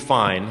totally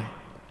fine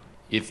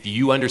if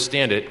you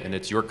understand it and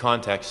it's your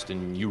context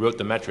and you wrote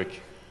the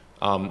metric.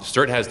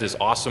 CERT has this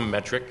awesome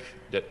metric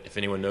that, if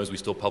anyone knows, we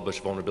still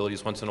publish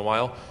vulnerabilities once in a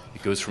while.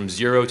 It goes from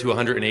 0 to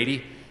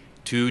 180,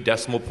 2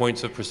 decimal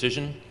points of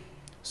precision.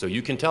 So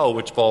you can tell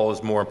which vol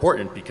is more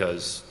important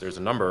because there's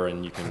a number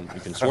and you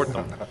can sort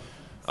them.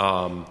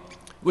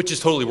 Which is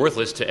totally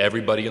worthless to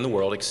everybody in the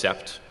world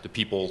except the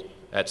people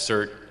at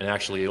CERT, and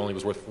actually it only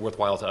was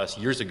worthwhile to us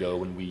years ago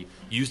when we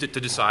used it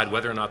to decide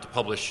whether or not to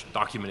publish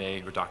document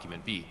A or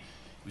document B.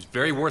 It was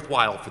very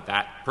worthwhile for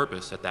that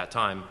purpose at that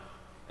time,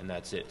 and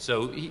that's it.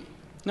 So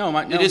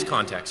it is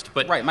context.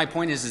 But right, my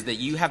point is that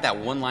you have that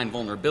one-line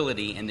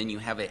vulnerability, and then you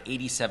have an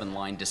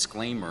 87-line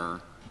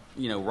disclaimer,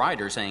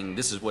 rider saying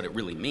this is what it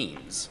really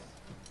means.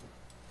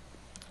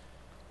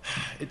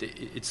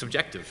 It's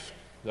subjective.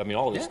 I mean,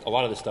 a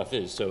lot of this stuff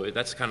is. So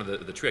that's kind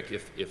of the trick.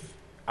 If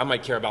I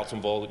might care about some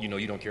vol,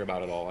 you don't care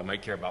about at all. I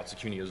might care about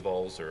Secunia's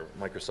vols or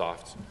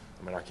Microsoft's.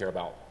 I might not care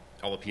about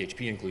all the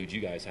PHP includes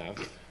you guys have.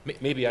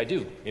 Maybe I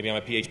do. Maybe I'm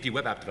a PHP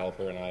web app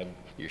developer and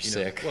You're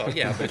sick. Well,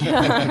 yeah.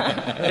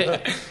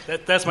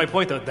 But that's my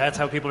point, though. That's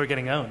how people are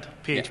getting owned.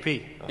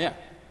 PHP. Yeah.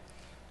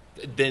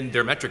 Then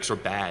their metrics are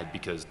bad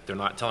because they're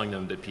not telling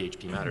them that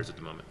PHP matters at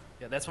the moment.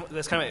 Yeah, that's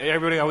kind of,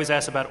 everybody always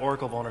asks about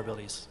Oracle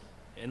vulnerabilities.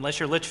 Unless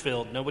you're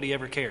Litchfield, nobody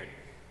ever cared.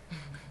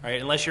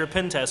 Right? Unless you're a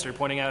pen tester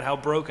pointing out how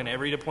broken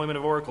every deployment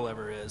of Oracle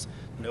ever is,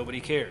 nobody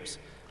cares.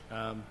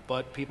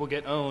 But people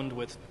get owned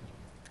with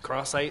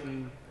cross-site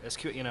and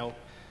SQ,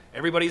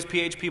 everybody's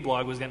PHP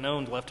blog was getting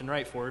owned left and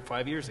right 4 or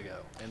 5 years ago.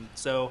 And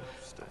so,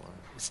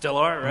 still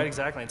are, right,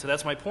 exactly. And so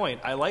that's my point.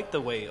 I like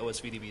the way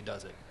OSVDB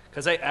does it,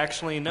 because I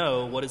actually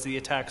know what is the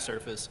attack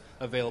surface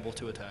available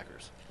to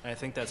attackers. And I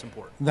think that's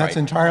important. That's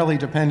entirely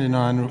dependent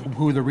on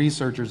who the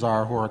researchers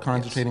are who are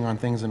concentrating on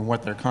things and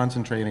what they're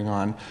concentrating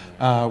on.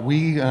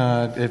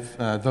 If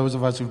those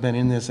of us who've been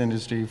in this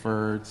industry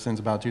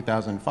since about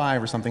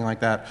 2005 or something like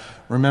that,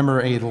 remember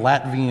a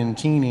Latvian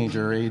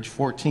teenager, age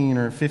 14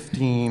 or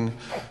 15,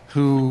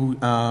 who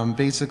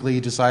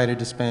basically decided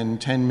to spend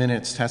 10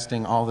 minutes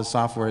testing all the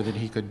software that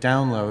he could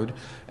download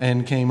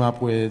and came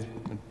up with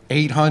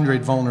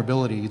 800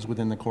 vulnerabilities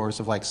within the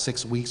course of like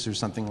 6 weeks or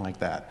something like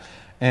that.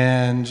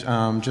 And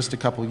just a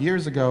couple of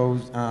years ago,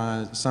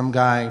 some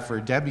guy for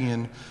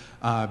Debian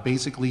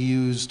basically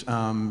used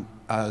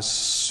a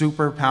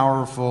super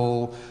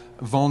powerful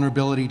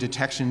vulnerability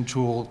detection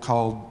tool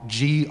called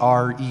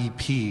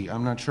GREP.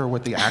 I'm not sure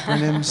what the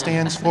acronym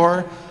stands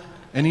for.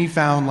 And he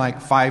found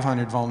like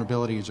 500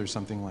 vulnerabilities or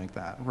something like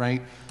that,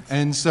 right?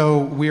 And so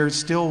we're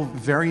still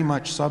very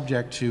much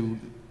subject to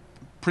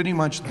pretty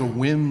much the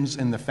whims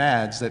and the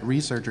fads that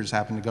researchers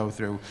happen to go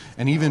through.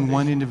 And even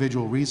one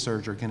individual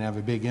researcher can have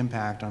a big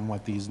impact on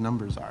what these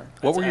numbers are.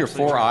 What were your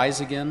 4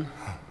 I's again?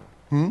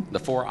 The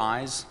 4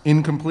 I's?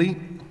 Incomplete,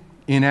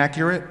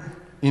 inaccurate,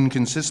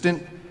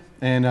 inconsistent,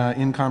 and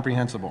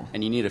incomprehensible.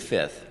 And you need a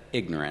 5th,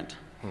 ignorant.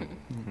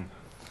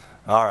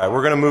 All right,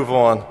 we're going to move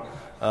on.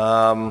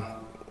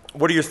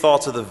 What are your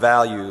thoughts of the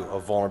value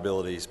of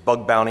vulnerabilities?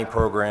 Bug bounty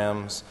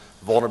programs,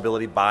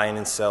 vulnerability buying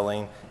and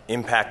selling,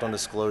 impact on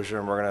disclosure,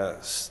 and we're going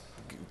to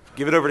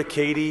give it over to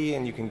Katie,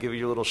 and you can give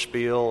your little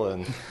spiel,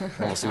 and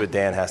we'll see what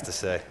Dan has to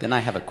say. Then I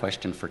have a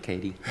question for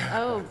Katie.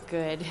 Oh,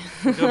 good.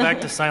 Go back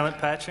to silent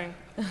patching.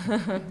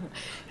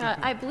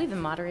 I believe the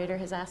moderator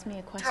has asked me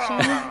a question.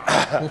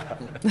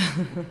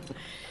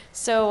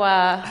 So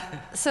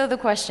the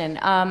question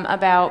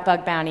about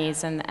bug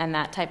bounties and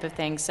that type of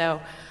thing. So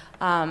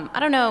I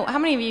don't know, how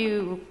many of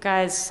you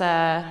guys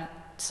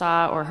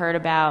saw or heard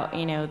about,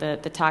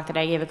 the talk that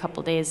I gave a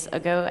couple days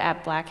ago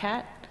at Black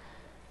Hat?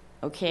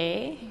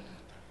 Okay.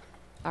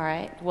 All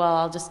right.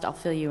 Well, I'll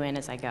fill you in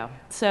as I go.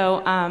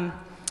 So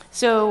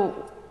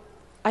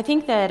I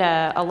think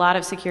that a lot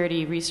of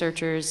security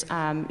researchers,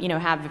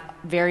 have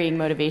varying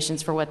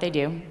motivations for what they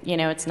do.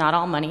 It's not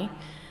all money.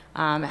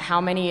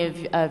 How many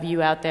of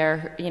you out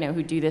there,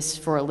 who do this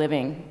for a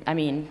living? I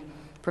mean,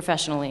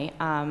 professionally,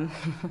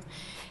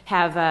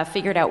 have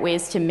figured out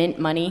ways to mint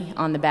money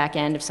on the back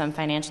end of some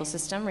financial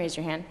system. Raise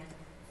your hand.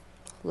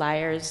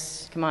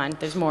 Liars, come on,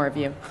 there's more of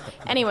you.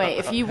 Anyway,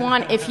 if you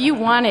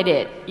wanted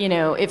it,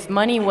 if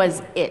money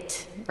was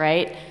it,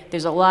 right?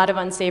 There's a lot of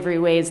unsavory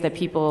ways that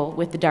people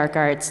with the dark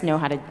arts know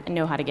how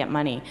to get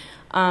money.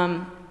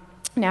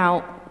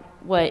 Now,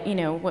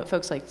 what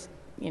folks like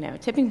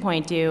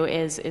TippingPoint do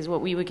is what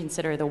we would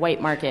consider the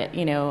white market,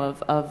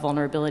 of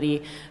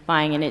vulnerability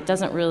buying, and it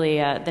doesn't really,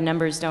 the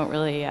numbers don't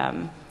really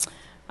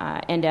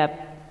end up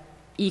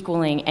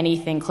equaling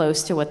anything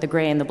close to what the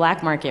gray and the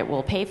black market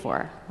will pay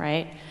for,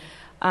 right?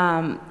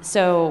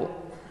 So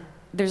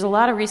there's a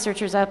lot of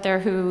researchers out there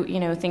who,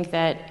 think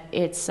that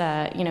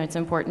it's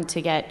important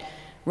to get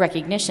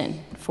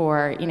recognition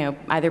for,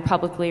 either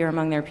publicly or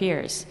among their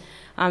peers.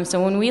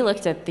 So when we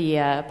looked at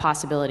the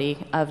possibility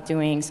of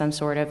doing some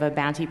sort of a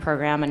bounty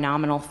program, a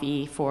nominal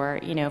fee for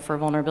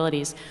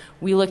vulnerabilities,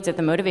 we looked at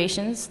the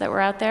motivations that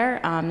were out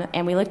there,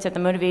 and we looked at the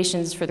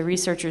motivations for the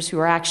researchers who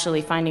are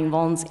actually finding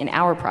vulns in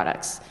our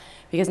products.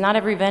 Because not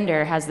every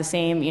vendor has the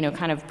same,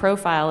 kind of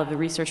profile of the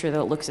researcher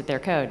that looks at their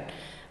code.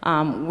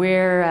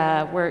 We're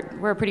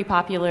a pretty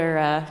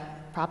popular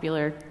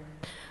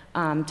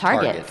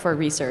target for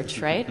research,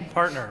 right?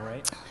 Partner,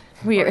 right?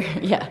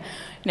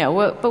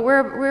 But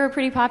we're a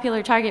pretty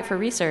popular target for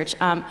research.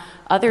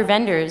 Other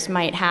vendors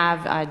might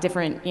have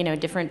different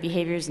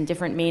behaviors and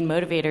different main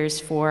motivators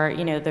for,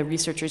 the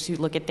researchers who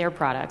look at their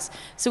products.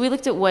 So we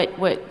looked at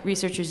what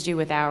researchers do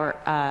with our,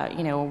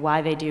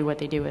 why they do what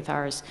they do with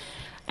ours.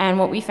 And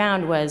what we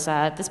found was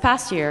this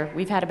past year,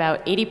 we've had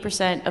about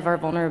 80% of our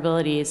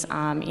vulnerabilities,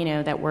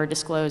 that were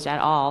disclosed at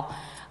all,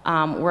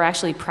 were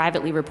actually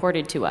privately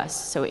reported to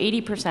us. So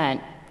 80%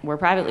 were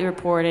privately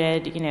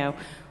reported,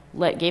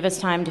 gave us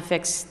time to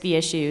fix the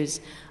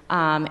issues,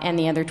 and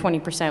the other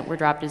 20% were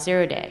dropped to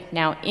 0 day.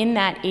 Now, in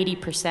that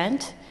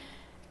 80%,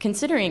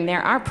 considering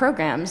there are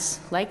programs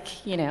like,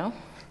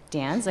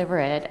 Dan's over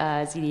at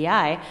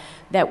ZDI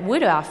that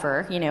would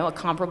offer, a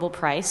comparable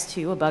price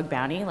to a bug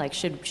bounty, like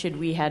should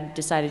we had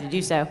decided to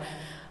do so.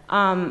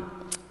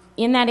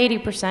 In that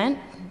 80%,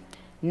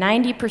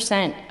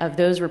 90% of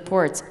those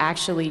reports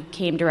actually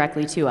came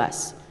directly to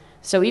us.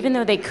 So even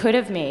though they could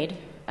have made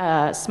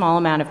a small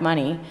amount of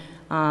money,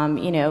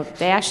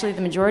 the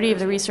majority of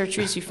the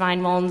researchers who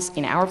find vulns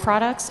in our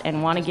products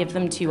and want to give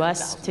them to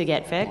us to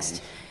get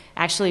fixed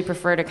actually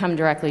prefer to come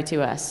directly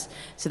to us.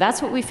 So that's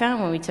what we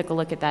found when we took a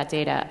look at that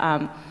data.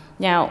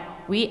 Now,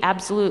 we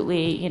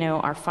absolutely,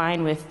 are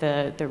fine with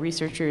the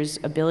researchers'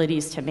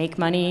 abilities to make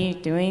money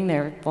doing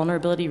their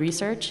vulnerability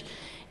research.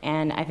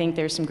 And I think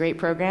there's some great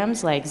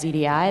programs like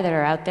ZDI that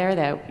are out there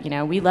that,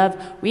 we love.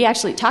 We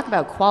actually talk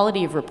about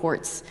quality of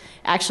reports.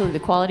 Actually, the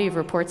quality of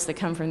reports that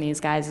come from these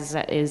guys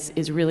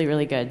is really,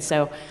 really good.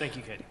 So thank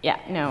you, Katie. Yeah,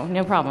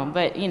 no problem.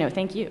 But,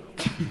 thank you.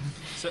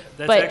 So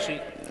that's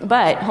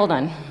But hold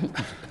on.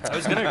 I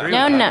was going to agree.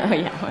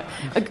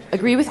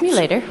 Agree with me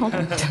later. Hold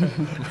on.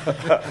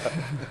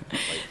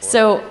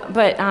 So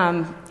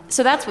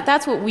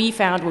that's what we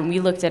found when we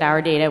looked at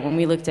our data, when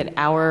we looked at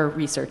our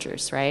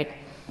researchers, right?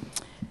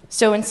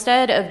 So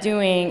instead of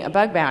doing a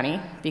bug bounty,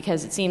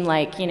 because it seemed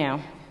like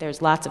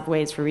there's lots of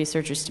ways for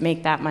researchers to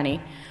make that money,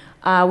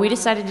 we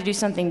decided to do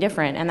something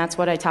different, and that's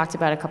what I talked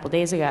about a couple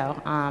days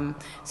ago.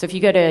 So if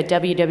you go to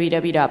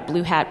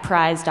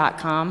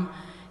www.bluehatprize.com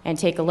and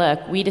take a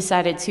look, we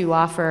decided to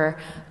offer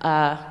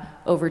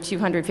over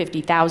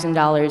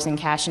 $250,000 in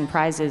cash and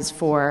prizes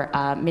for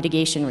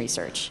mitigation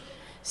research.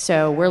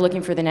 So we're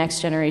looking for the next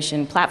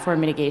generation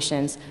platform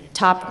mitigations.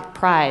 Top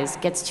prize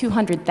gets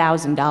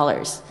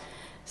 $200,000.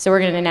 So we're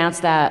going to announce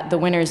the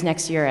winners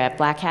next year at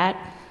Black Hat,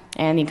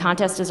 and the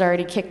contest has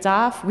already kicked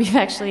off. We've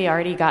actually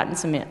already gotten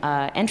some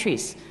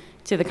entries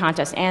to the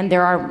contest, and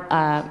there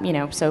are,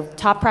 so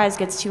top prize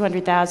gets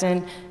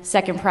 $200,000,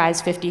 second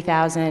prize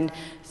 $50,000,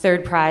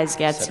 third prize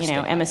gets,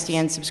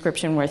 MSDN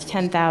subscription worth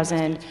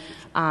 $10,000,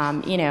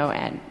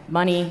 and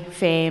money,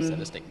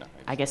 fame,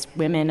 I guess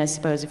women, I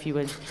suppose, if you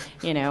would,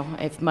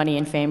 if money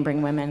and fame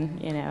bring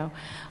women,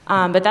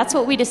 But that's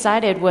what we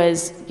decided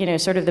was,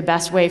 sort of the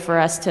best way for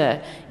us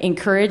to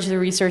encourage the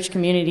research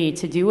community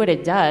to do what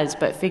it does,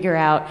 but figure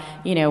out,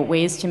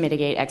 ways to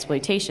mitigate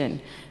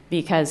exploitation.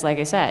 Because, like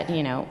I said,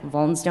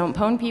 vulns don't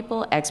pwn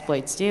people,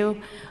 exploits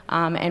do,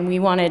 and we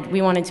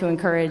wanted to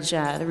encourage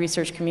the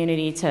research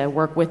community to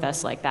work with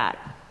us like that.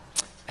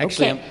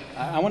 Actually, Okay.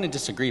 I want to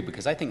disagree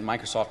because I think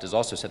Microsoft is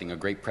also setting a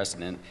great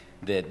precedent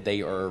that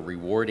they are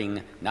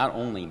rewarding not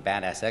only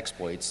badass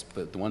exploits,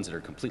 but the ones that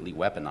are completely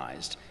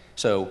weaponized.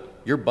 So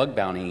your bug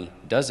bounty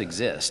does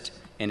exist,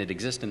 and it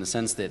exists in the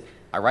sense that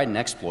I write an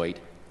exploit,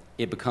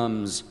 it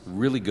becomes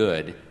really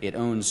good, it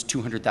owns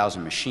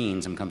 200,000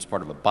 machines and becomes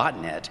part of a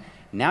botnet.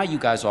 Now you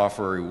guys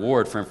offer a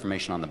reward for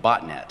information on the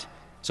botnet.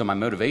 So my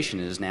motivation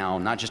is now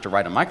not just to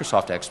write a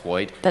Microsoft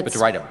exploit, but to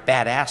write a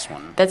badass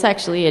one. That's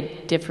actually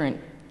a different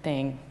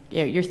thing.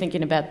 you're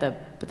thinking about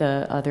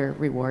the other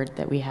reward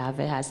that we have.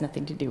 It has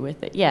nothing to do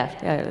with it.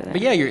 Yeah.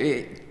 But yeah,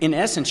 in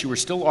essence, you were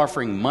still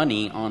offering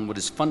money on what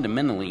is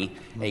fundamentally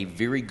a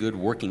very good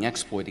working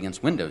exploit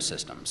against Windows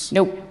systems.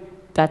 Nope,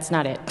 that's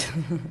not it.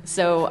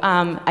 So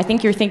I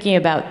think you're thinking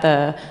about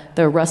the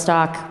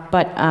Rustock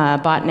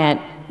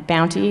botnet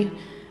bounty.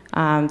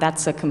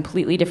 That's a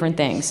completely different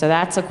thing. So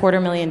that's a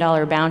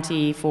 $250,000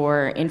 bounty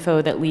for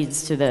info that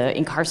leads to the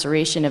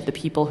incarceration of the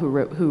people who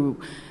wrote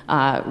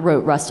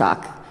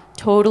Rustock.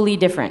 Totally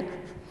different.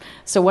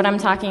 So what I'm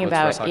talking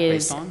about Rustock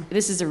is,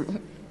 based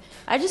on?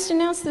 I just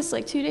announced this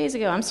like 2 days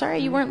ago. I'm sorry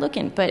you weren't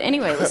looking, but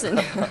anyway, listen.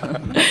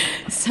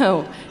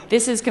 So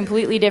this is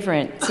completely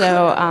different.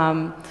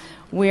 So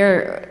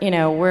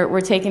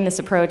we're taking this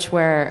approach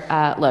where,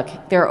 look,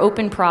 there are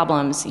open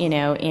problems,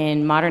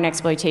 in modern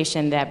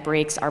exploitation that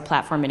breaks our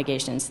platform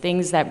mitigations,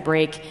 things that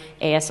break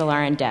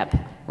ASLR and DEP,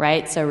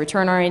 right? So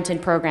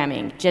return-oriented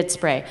programming, JIT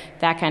spray,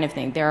 that kind of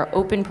thing. There are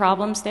open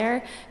problems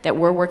there that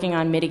we're working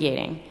on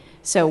mitigating.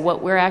 So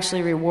what we're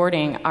actually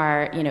rewarding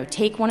are,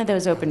 take one of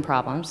those open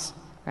problems,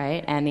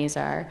 right? And these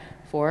are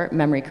for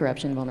memory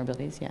corruption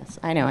vulnerabilities. Yes,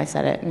 I know I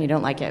said it and you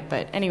don't like it,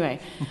 but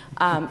anyway,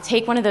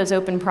 take one of those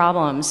open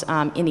problems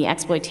in the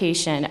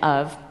exploitation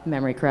of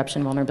memory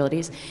corruption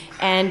vulnerabilities,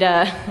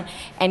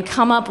 and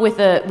come up with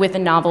a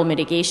novel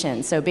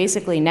mitigation. So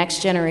basically,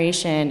 next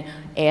generation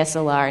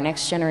ASLR,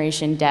 next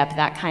generation DEP,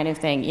 that kind of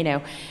thing.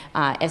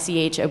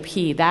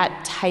 SEHOP,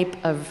 that type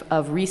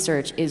of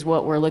research is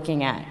what we're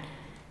looking at,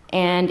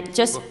 and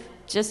just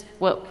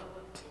what.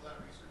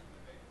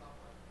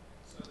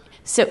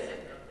 So.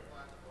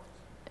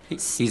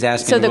 He's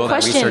asking, so the will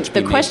that research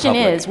be the question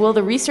made public? is, will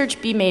the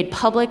research be made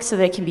public so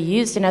that it can be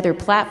used in other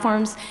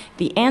platforms?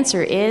 The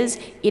answer is,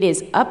 it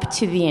is up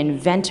to the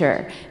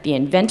inventor. The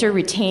inventor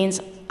retains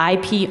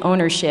IP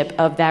ownership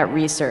of that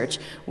research.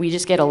 We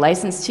just get a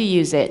license to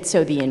use it,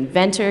 so the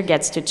inventor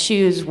gets to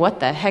choose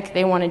what the heck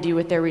they want to do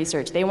with their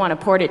research. They want to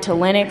port it to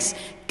Linux,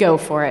 go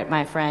for it,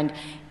 my friend.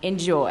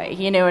 Enjoy,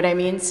 you know what I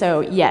mean? So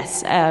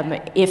yes,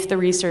 if the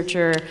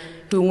researcher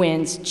who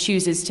wins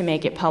chooses to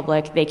make it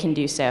public, they can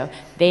do so.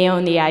 They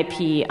own the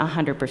IP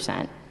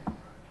 100%.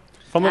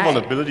 From a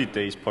vulnerability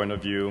days point of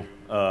view,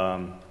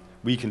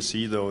 we can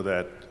see, though,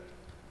 that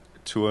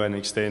to an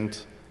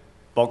extent,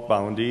 bug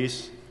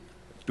bounties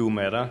do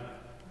matter,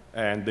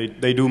 and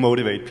they do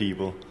motivate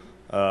people.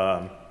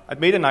 I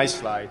made a nice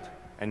slide,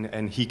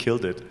 and he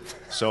killed it.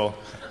 So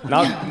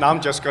now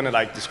I'm just going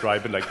to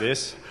describe it like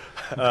this.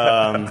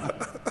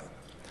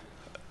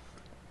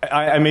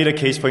 I made a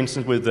case, for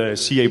instance, with the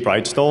CA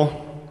Brightstore.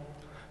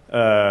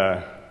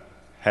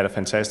 Had a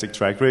fantastic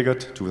track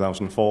record,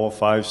 2004,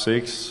 5,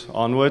 6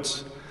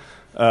 onwards.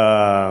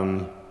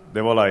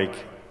 There were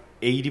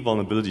 80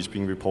 vulnerabilities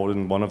being reported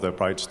in one of their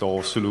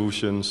Brightstore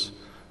solutions,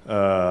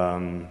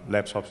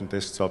 laptops and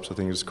desktops, I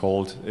think it's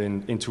called,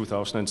 in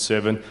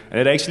 2007. And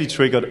it actually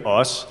triggered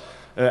us.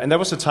 And that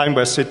was a time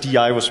where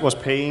CDI was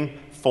paying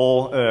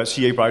for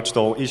CA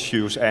Brightstore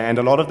issues, and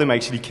a lot of them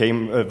actually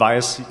came via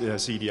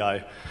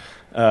CDI.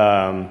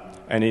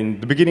 And in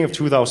the beginning of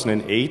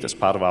 2008, as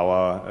part of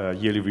our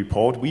yearly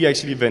report, we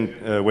actually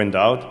went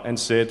out and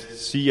said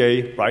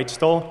CA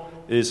Brightstore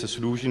is a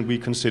solution we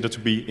consider to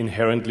be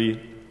inherently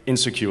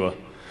insecure.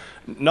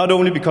 Not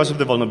only because of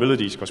the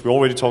vulnerabilities, because we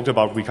already talked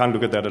about we can't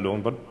look at that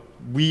alone, but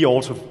we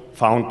also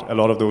found a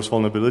lot of those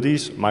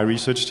vulnerabilities, my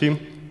research team,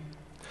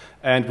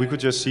 and we could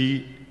just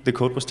see the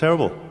code was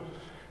terrible.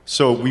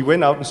 So we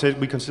went out and said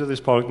we consider this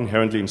product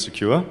inherently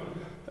insecure.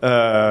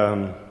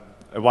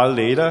 A while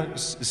later,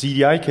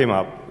 CDI came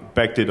up,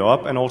 backed it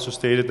up, and also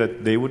stated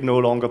that they would no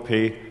longer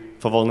pay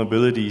for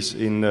vulnerabilities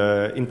in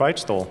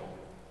Brightstore.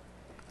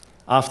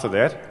 After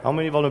that, how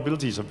many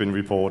vulnerabilities have been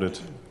reported?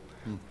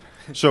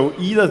 So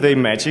either they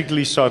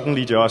magically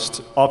suddenly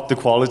just upped the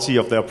quality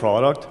of their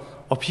product,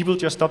 or people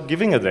just stopped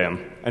giving a damn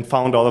and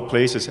found other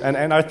places.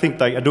 And I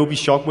think Adobe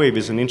Shockwave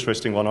is an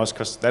interesting one,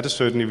 because that has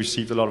certainly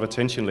received a lot of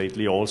attention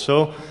lately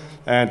also.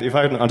 And if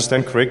I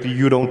understand correctly,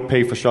 you don't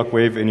pay for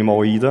Shockwave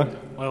anymore either.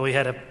 Well, we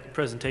had a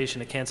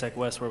presentation at CanSec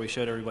West where we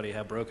showed everybody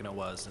how broken it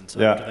was, and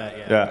so after that,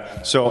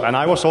 yeah. So, and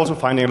I was also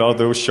finding a lot of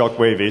those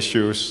Shockwave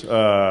issues,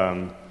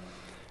 and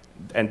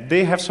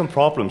they have some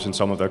problems in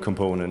some of their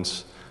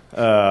components.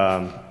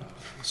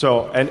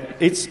 So, and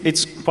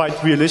it's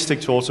quite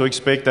realistic to also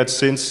expect that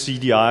since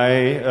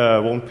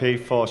CDI won't pay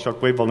for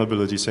Shockwave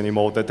vulnerabilities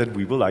anymore, that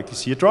we will likely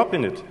see a drop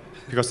in it,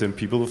 because then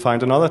people will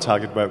find another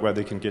target where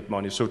they can get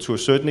money. So to a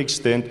certain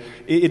extent,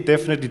 it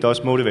definitely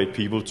does motivate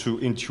people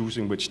in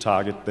choosing which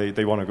target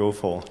they want to go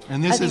for.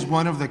 And this is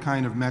one of the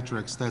kind of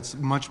metrics that's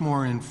much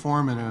more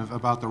informative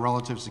about the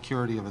relative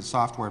security of a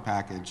software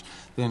package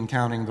than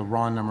counting the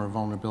raw number of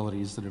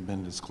vulnerabilities that have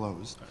been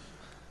disclosed.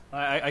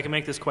 I can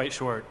make this quite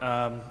short.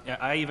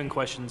 I even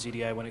questioned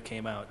ZDI when it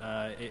came out.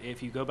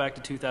 If you go back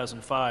to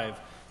 2005,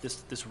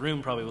 this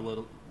room probably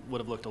would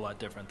have looked a lot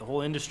different. The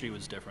whole industry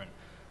was different.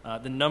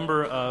 The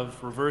number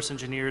of reverse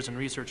engineers and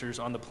researchers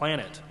on the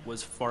planet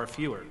was far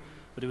fewer.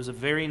 But it was a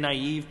very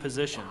naive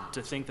position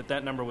to think that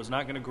that number was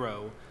not going to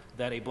grow,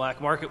 that a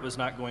black market was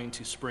not going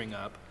to spring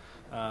up,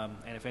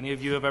 And if any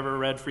of you have ever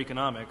read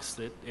Freakonomics,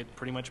 it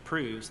pretty much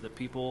proves that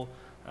people,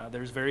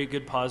 there's very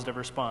good positive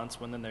response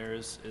when then there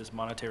is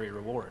monetary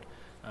reward.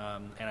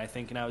 And I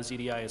think now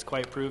ZDI is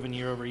quite proven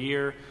year over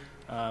year.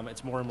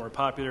 It's more and more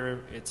popular.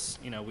 It's,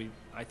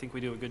 I think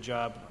we do a good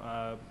job,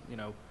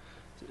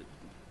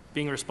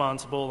 being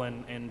responsible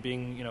and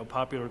being,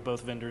 popular with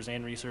both vendors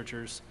and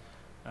researchers.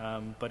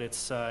 But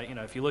it's,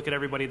 if you look at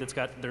everybody that's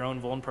got their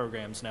own Vuln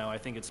programs now, I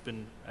think it's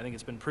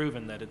been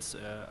proven that it's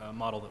a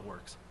model that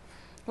works.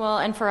 Well,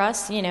 and for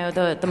us,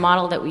 the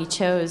model that we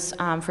chose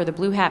for the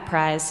Blue Hat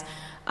Prize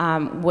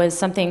was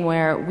something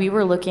where we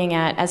were looking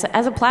at,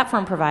 as a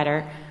platform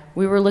provider,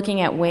 we were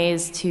looking at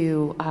ways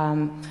to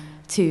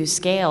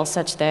scale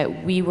such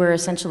that we were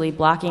essentially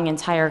blocking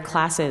entire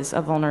classes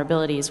of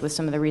vulnerabilities with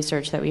some of the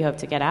research that we hope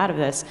to get out of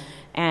this.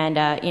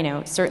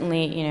 And,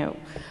 certainly,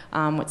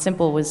 what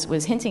Simple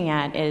was hinting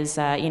at is,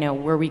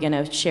 were we going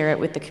to share it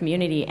with the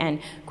community?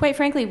 And quite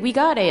frankly, we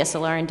got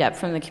ASLR in depth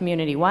from the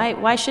community.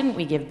 Why shouldn't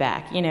we give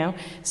back,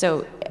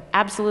 So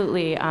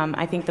absolutely,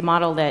 I think the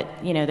model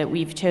that, that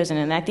we've chosen,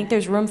 and I think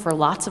there's room for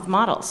lots of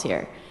models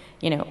here.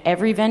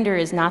 Every vendor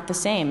is not the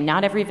same.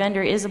 Not every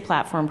vendor is a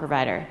platform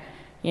provider.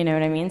 You know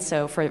what I mean?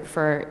 So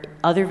for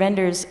other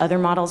vendors, other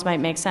models might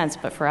make sense.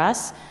 But for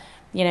us,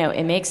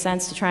 it makes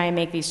sense to try and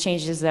make these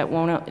changes that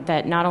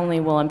not only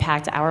will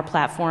impact our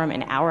platform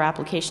and our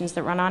applications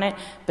that run on it,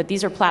 but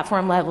these are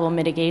platform level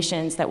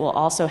mitigations that will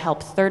also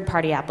help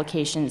third-party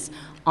applications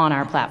on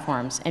our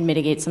platforms and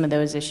mitigate some of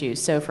those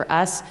issues. So for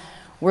us,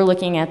 we're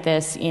looking at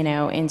this,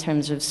 in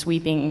terms of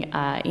sweeping,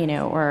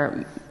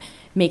 or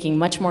making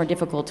much more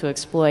difficult to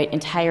exploit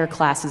entire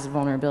classes of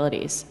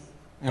vulnerabilities.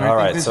 And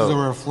I think this is a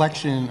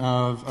reflection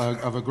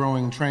of a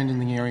growing trend in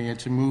the area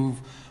to move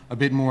a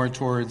bit more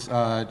towards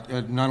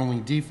not only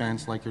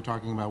defense, like you're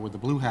talking about with the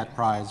Blue Hat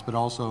Prize, but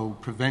also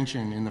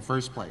prevention in the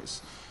first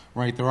place,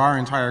 right? There are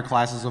entire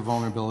classes of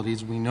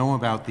vulnerabilities. We know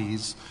about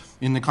these.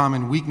 In the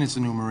common weakness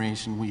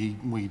enumeration,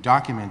 we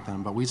document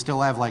them, but we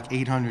still have like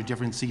 800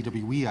 different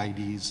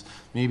CWE IDs,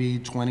 maybe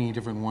 20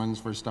 different ones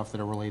for stuff that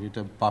are related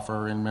to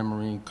buffer and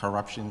memory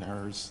corruption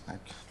errors.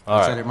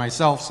 I said it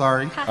myself,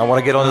 sorry. I want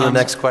to get on to the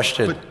next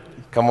question.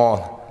 Come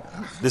on.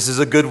 This is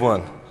a good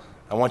one.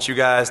 I want you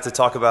guys to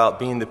talk about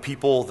being the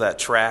people that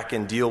track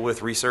and deal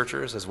with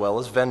researchers as well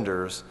as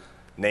vendors.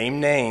 Name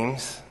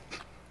names.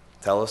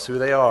 Tell us who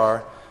they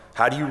are.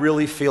 How do you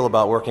really feel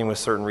about working with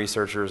certain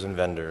researchers and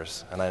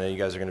vendors? And I know you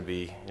guys you're not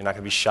going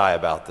to be shy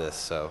about this.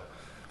 So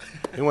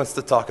who wants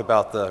to talk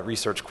about the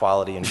research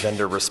quality and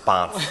vendor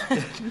response?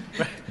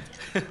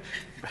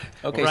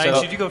 Okay,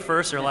 Ryan, should you go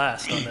first or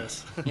last on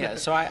this? Yeah,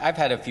 so I've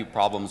had a few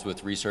problems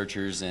with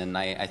researchers, and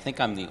I think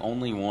I'm the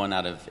only one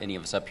out of any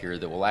of us up here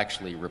that will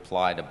actually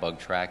reply to bug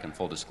track and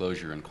full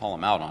disclosure and call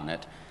them out on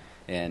it.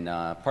 And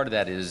part of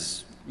that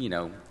is,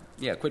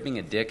 quit being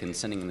a dick and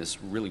sending this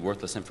really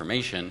worthless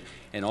information,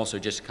 and also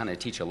just kind of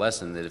teach a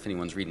lesson that if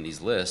anyone's reading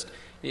these lists,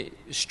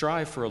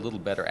 strive for a little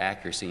better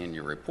accuracy in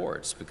your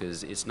reports,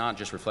 because it's not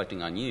just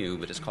reflecting on you,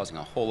 but it's causing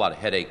a whole lot of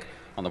headache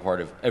on the part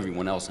of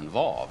everyone else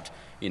involved.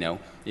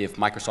 If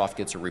Microsoft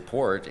gets a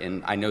report,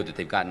 and I know that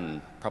they've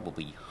gotten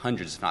probably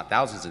hundreds, if not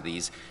thousands of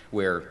these,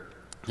 where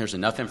there's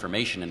enough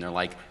information and they're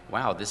like,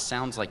 wow, this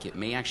sounds like it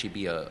may actually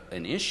be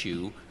an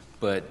issue,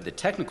 but the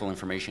technical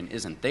information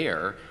isn't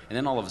there, and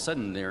then all of a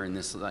sudden they're in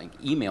this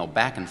email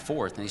back and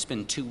forth, and they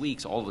spend 2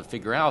 weeks all to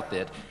figure out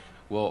that,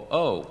 well,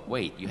 oh,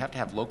 wait, you have to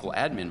have local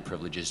admin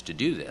privileges to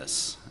do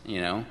this,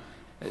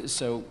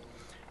 So,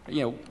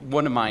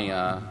 one of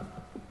my,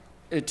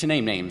 to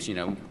name names,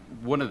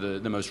 one of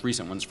the most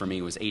recent ones for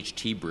me was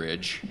HT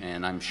Bridge,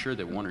 and I'm sure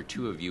that one or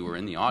two of you are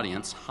in the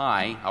audience.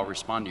 Hi, I'll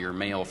respond to your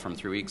mail from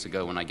 3 weeks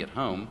ago when I get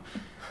home.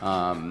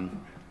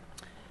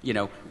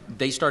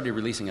 They started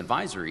releasing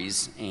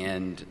advisories,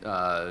 and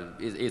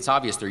it's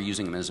obvious they're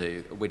using them as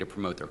a way to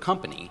promote their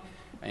company.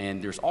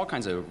 And there's all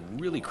kinds of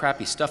really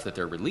crappy stuff that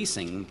they're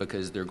releasing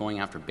because they're going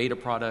after beta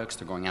products,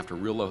 they're going after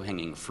real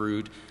low-hanging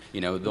fruit.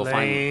 They'll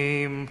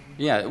find...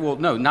 Yeah, well,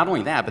 no, not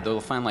only that, but they'll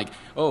find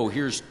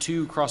here's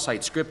 2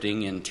 cross-site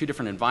scripting and 2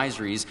 different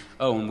advisories.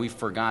 Oh, and we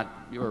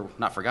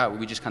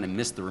we just kind of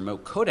missed the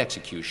remote code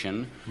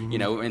execution,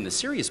 and the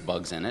serious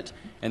bugs in it.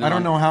 And I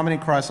don't know how many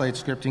cross-site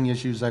scripting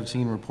issues I've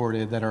seen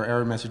reported that are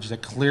error messages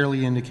that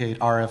clearly indicate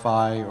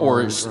RFI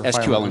or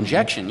SQL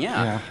injection,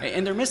 yeah.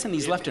 And they're missing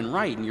these left and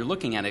right, and you're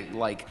looking at it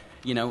like,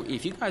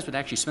 if you guys would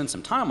actually spend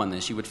some time on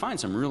this, you would find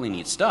some really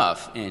neat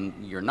stuff, and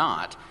you're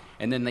not.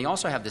 And then they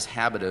also have this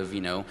habit of,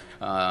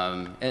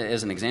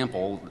 as an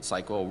example, it's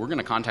like, well, we're going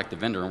to contact the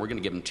vendor and we're going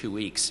to give them 2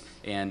 weeks.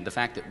 And the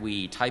fact that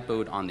we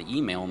typoed on the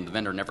email and the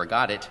vendor never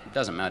got it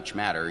doesn't much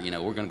matter. We're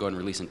going to go ahead and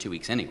release in 2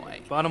 weeks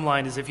anyway. Bottom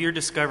line is if you're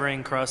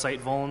discovering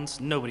cross-site vulns,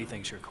 nobody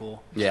thinks you're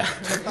cool. Yeah.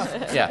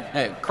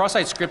 Yeah.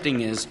 Cross-site scripting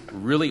is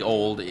really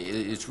old.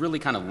 It's really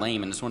kind of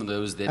lame, and it's one of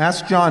those that...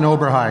 Ask John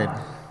Oberheide.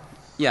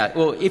 Yeah,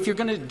 well, if you're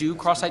going to do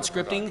cross-site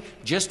scripting,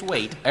 just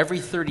wait every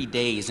 30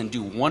 days and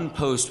do one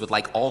post with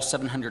like all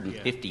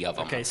 750 of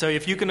them. Okay, so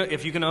if you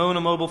can own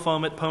a mobile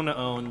phone at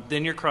own,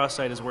 then your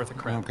cross-site is worth a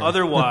crap. Okay.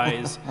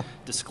 Otherwise,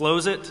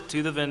 disclose it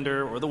to the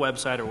vendor or the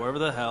website or wherever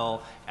the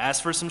hell,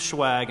 ask for some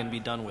swag and be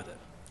done with it.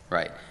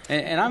 Right.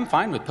 And I'm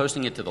fine with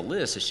posting it to the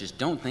list. It's just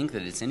don't think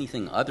that it's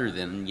anything other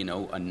than,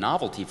 a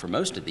novelty for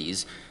most of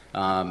these.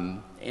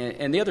 And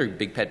the other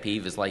big pet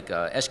peeve is like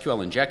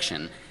SQL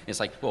injection. It's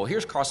like, well,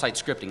 here's cross-site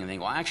scripting, and they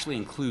will actually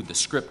include the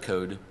script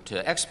code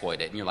to exploit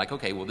it. And you're like,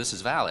 okay, well, this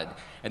is valid.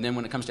 And then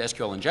when it comes to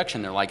SQL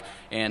injection, they're like,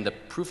 and the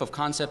proof of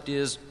concept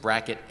is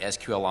bracket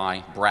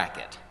SQLI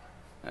bracket.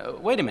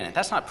 Wait a minute,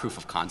 that's not proof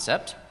of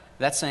concept.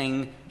 That's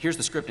saying, here's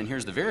the script and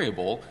here's the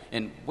variable,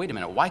 and wait a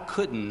minute, why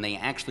couldn't they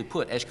actually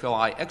put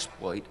SQLI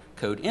exploit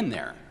code in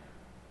there?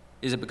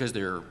 Is it because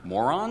they're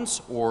morons,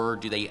 or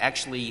do they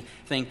actually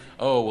think,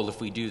 oh, well,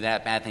 if we do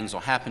that, bad things will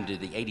happen to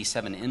the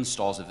 87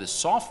 installs of this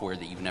software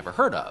that you've never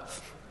heard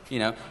of?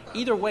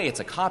 Either way,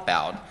 it's a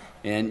cop-out.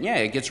 And yeah,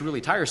 it gets really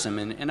tiresome.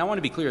 And I want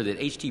to be clear that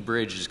HT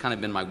Bridge has kind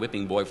of been my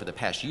whipping boy for the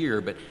past year,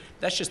 but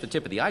that's just the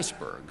tip of the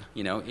iceberg.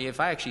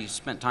 If I actually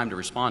spent time to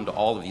respond to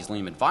all of these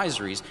lame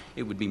advisories,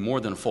 it would be more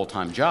than a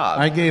full-time job.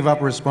 I gave up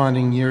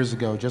responding years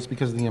ago just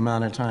because of the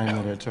amount of time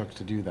that it took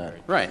to do that.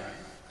 Right.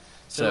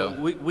 So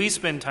we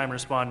spend time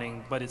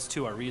responding, but it's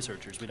to our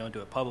researchers. We don't do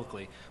it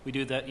publicly. We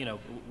do that,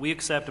 we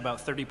accept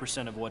about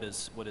 30% of what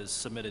is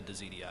submitted to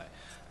ZDI.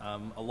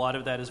 A lot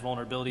of that is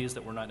vulnerabilities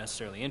that we're not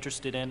necessarily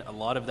interested in. A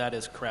lot of that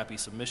is crappy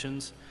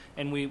submissions,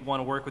 and we want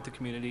to work with the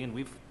community. And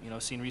we've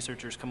seen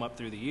researchers come up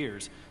through the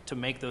years to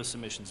make those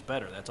submissions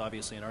better. That's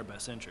obviously in our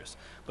best interest.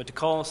 But to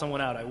call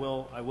someone out, I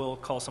will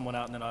call someone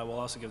out, and then I will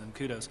also give them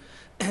kudos.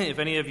 If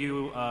any of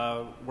you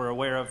were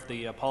aware of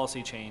the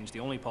policy change,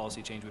 the only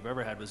policy change we've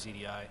ever had with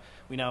ZDI,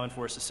 we now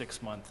enforce a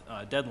 6-month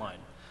deadline.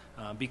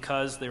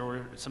 Because there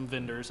were some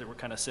vendors that were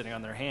kind of sitting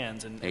on their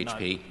hands and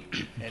HP.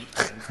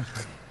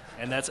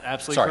 And that's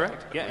absolutely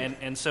correct. Yeah,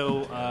 and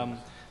so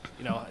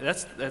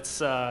that's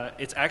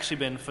it's actually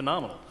been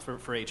phenomenal for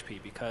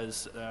HP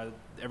because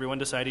everyone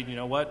decided,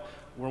 what,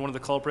 we're one of the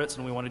culprits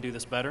and we want to do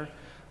this better.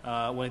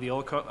 One of the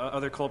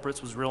other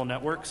culprits was real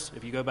networks.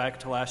 If you go back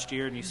to last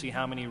year and you see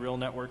how many real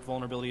network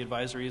vulnerability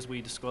advisories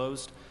we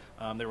disclosed,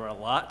 there were a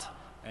lot.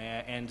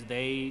 And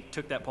they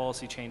took that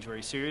policy change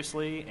very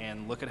seriously,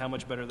 and look at how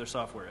much better their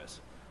software is.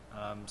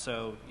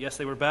 So yes,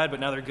 they were bad, but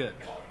now they're good.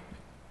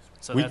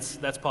 So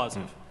that's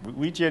positive.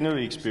 We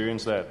generally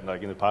experience that,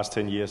 like in the past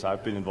 10 years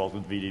I've been involved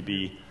with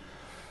VDB.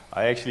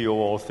 I actually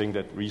overall think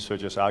that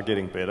researchers are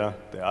getting better.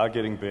 They are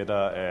getting better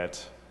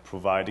at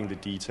providing the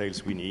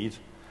details we need.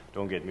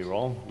 Don't get me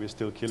wrong, we're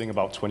still killing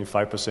about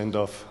 25%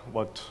 of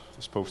what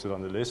is posted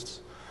on the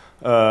lists.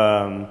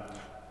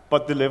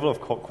 But the level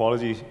of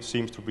quality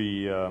seems to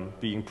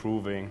be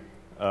improving.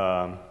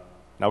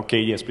 Now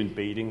Katie has been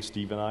baiting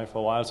Steve and I for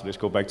a while, so let's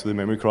go back to the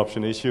memory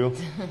corruption issue.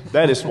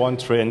 That is one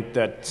trend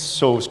that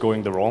is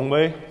going the wrong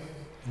way.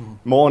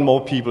 More and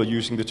more people are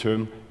using the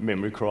term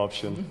memory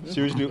corruption.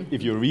 Seriously,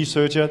 if you're a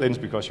researcher, then it's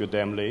because you're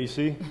damn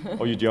lazy,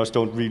 or you just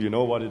don't really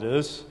know what it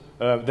is.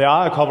 There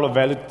are a couple of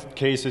valid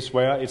cases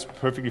where it's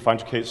perfectly fine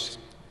to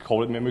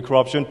call it memory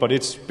corruption, but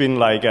it's been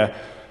like a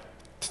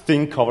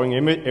thing covering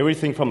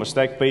everything from a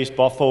stack-based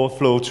buffer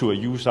overflow to a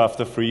use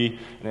after free.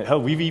 And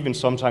hell, we've even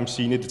sometimes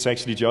seen it. It's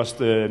actually just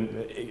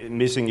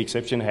missing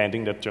exception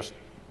handling that just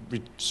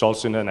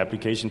results in an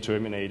application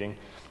terminating.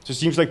 So it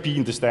seems like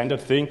being the standard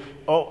thing.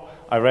 Oh,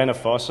 I ran a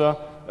fuzzer,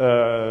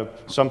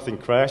 something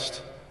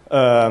crashed.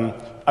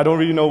 I don't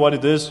really know what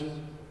it is.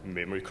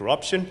 Memory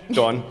corruption,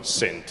 done,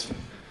 sent.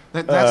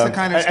 That's the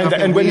kind of stuff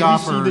that we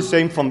offer. We see the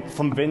same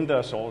from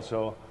vendors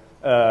also.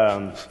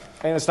 And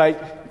it's like,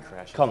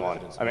 come on.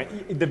 I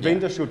mean, the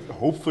vendor should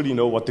hopefully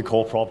know what the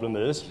core problem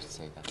is.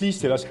 Please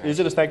tell us, is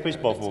it a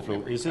stack-based buffer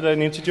overflow? Is it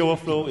an integer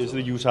overflow? Is it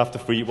a use after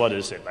free? What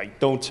is it? Like,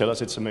 don't tell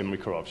us it's a memory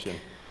corruption.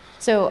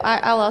 So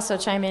I'll also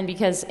chime in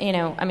because,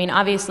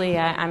 obviously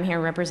I'm here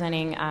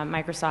representing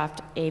Microsoft,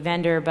 a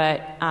vendor,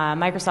 but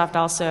Microsoft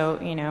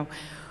also,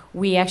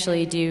 we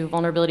actually do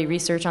vulnerability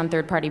research on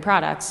third-party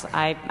products.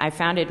 I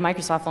founded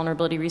Microsoft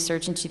Vulnerability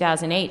Research in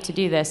 2008 to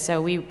do this. So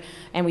we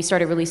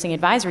started releasing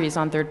advisories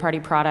on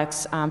third-party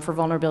products for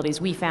vulnerabilities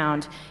we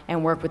found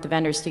and work with the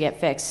vendors to get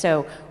fixed.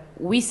 So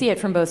we see it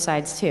from both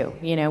sides too.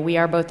 We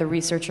are both the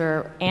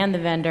researcher and the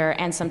vendor,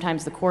 and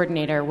sometimes the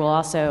coordinator will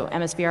also,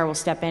 MSVR will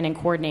step in and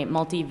coordinate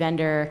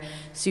multi-vendor,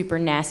 super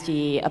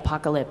nasty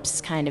apocalypse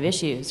kind of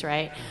issues,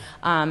 right?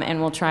 And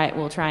we'll try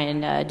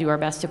and do our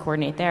best to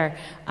coordinate there.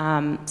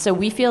 So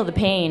we feel the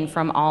pain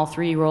from all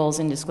three roles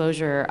in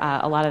disclosure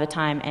a lot of the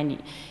time.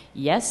 And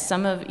yes,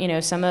 some of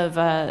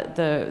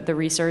the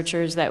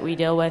researchers that we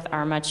deal with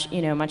are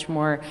much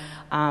more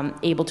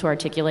able to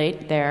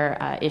articulate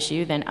their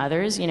issue than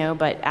others.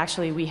 But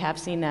actually we have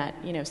seen that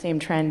same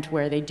trend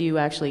where they do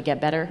actually get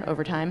better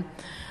over time.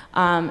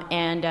 Art,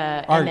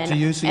 do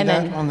you see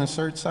that on the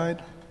CERT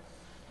side?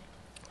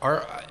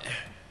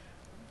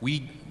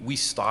 We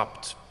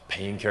stopped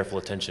paying careful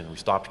attention. We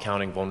stopped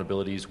counting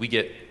vulnerabilities. We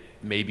get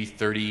maybe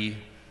 30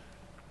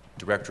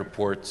 direct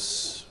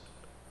reports,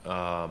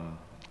 about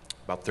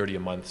 30 a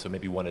month, so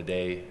maybe one a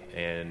day,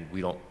 and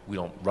we don't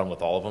run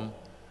with all of them,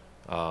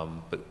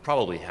 but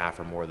probably half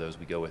or more of those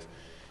we go with.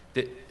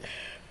 The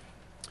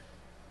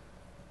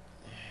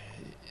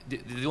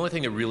only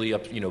thing that really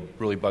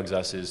really bugs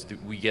us is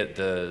that we get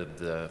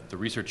the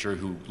researcher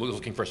who is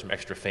looking for some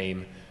extra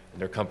fame,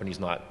 and their company's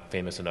not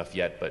famous enough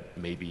yet, but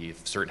maybe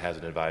if CERT has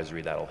an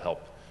advisory, that'll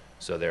help.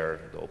 So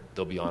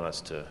they'll be on us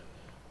to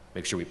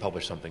make sure we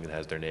publish something that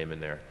has their name in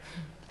there.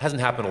 Hasn't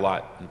happened a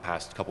lot in the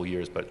past couple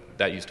years, but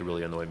that used to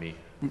really annoy me.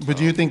 But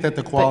do you think that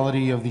the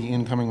quality of the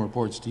incoming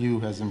reports to you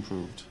has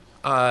improved?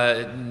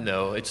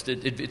 No,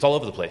 it's all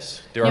over the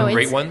place. There are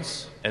great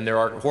ones and there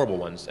are horrible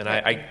ones, and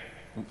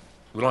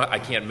I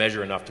can't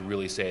measure enough to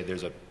really say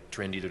there's a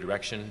trend either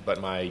direction.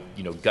 But my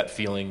gut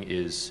feeling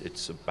is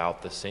it's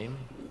about the same.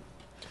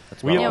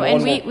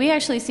 We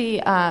actually see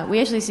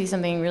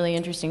something really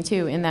interesting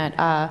too, in that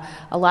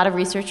a lot of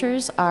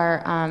researchers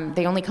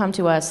they only come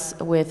to us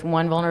with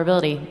one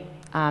vulnerability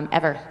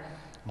ever,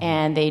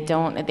 and they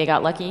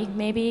got lucky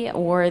maybe,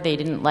 or they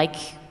didn't like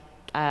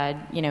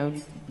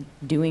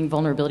doing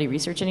vulnerability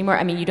research anymore.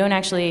 I mean, you don't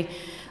actually.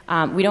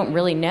 We don't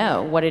really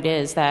know what it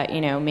is that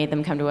made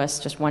them come to us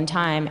just one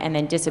time and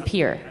then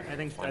disappear. I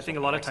think a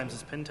lot of times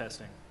it's pen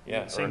testing.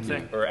 Yeah, same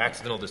thing. Or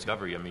accidental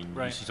discovery. I mean,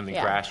 you see something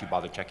crash, you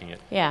bother checking it.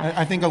 Yeah.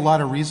 I think a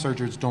lot of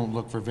researchers don't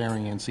look for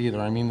variants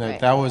either. I mean,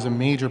 that was a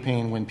major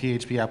pain when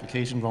PHP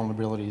application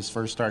vulnerabilities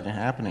first started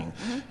happening.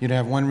 Mm-hmm. You'd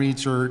have one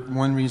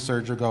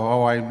researcher go,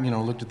 oh, I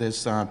looked at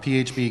this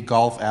PHP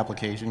golf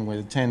application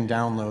with 10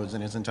 downloads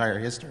in its entire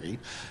history,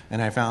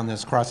 and I found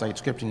this cross-site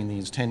scripting in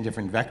these 10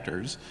 different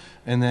vectors,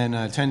 and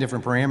then 10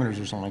 different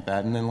parameters or something like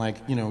that. And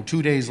then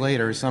 2 days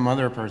later, some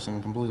other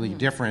person completely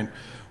different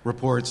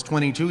reports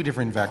 22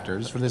 different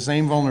vectors for the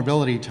same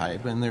vulnerability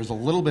type, and there's a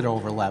little bit of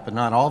overlap, but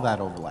not all that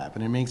overlap.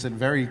 And it makes it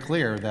very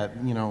clear that,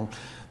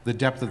 the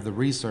depth of the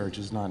research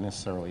is not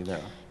necessarily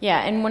there.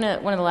 Yeah, and one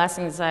of the last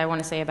things I want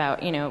to say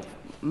about,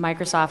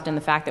 Microsoft and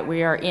the fact that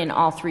we are in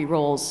all three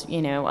roles,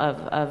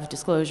 of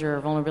disclosure,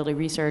 vulnerability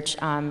research,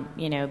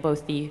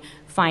 both the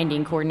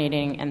finding,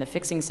 coordinating, and the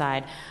fixing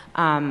side.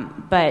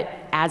 But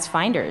as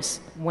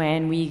finders,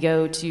 when we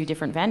go to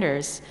different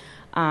vendors,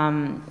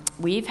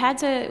 we've had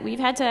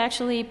to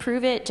actually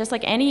prove it, just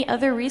like any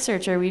other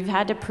researcher. We've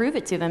had to prove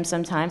it to them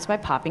sometimes by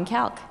popping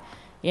calc.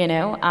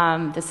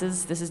 This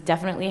has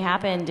definitely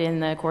happened in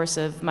the course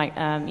of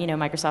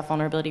Microsoft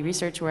vulnerability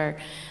research, where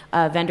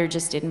a vendor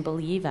just didn't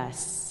believe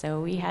us,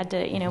 so we had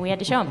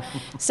to show them.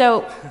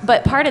 So,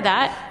 but part of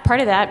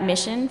that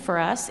mission for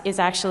us is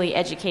actually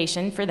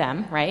education for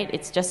them, right?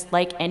 It's just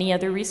like any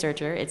other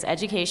researcher. It's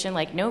education,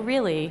 like, no,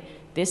 really,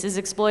 this is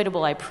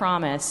exploitable, I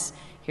promise.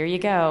 Here you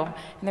go.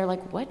 And they're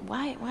like, what?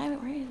 Why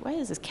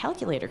is this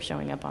calculator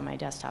showing up on my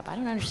desktop? I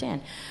don't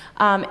understand.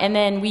 And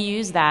then we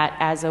use that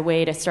as a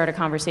way to start a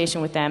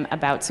conversation with them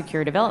about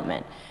secure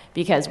development,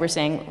 because we're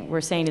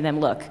saying to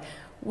them, look,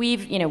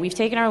 we've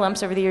taken our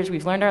lumps over the years,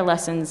 we've learned our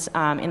lessons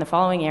in the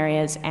following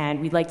areas, and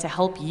we'd like to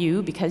help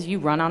you because you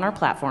run on our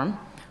platform.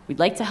 We'd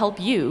like to help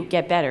you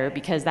get better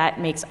because that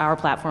makes our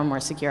platform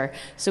more secure.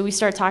 So we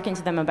start talking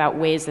to them about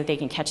ways that they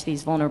can catch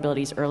these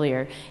vulnerabilities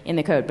earlier in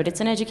the code. But it's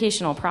an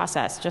educational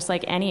process, just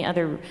like any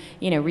other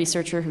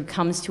researcher who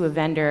comes to a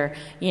vendor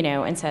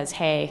and says,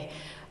 hey,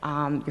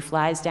 your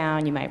fly's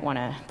down, you might want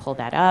to pull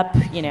that up.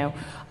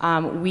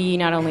 We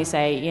not only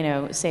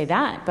say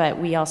that, but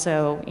we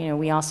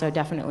also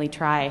definitely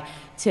try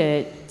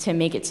to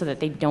make it so that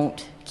they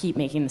don't keep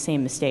making the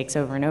same mistakes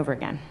over and over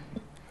again.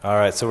 All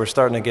right, so we're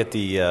starting to get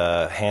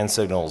the hand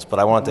signals, but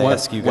I wanted to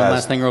ask you guys... One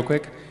last thing real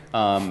quick.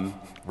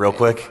 Real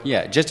quick?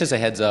 Yeah, just as a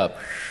heads up,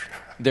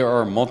 there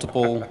are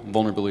multiple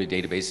vulnerability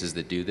databases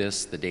that do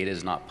this. The data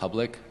is not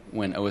public.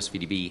 When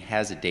OSVDB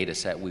has a data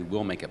set, we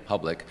will make it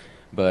public.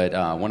 But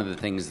one of the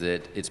things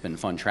that it's been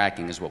fun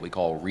tracking is what we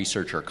call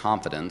researcher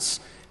confidence,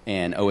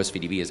 and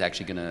OSVDB is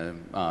actually going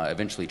to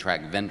eventually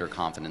track vendor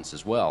confidence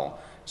as well.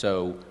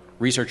 So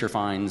researcher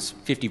finds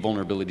 50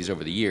 vulnerabilities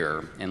over the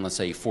year, and let's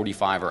say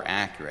 45 are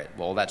accurate.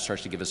 Well, that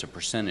starts to give us a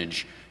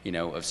percentage,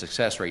 of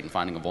success rate in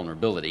finding a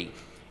vulnerability.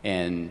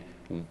 And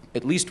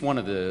at least one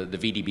of the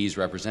VDBs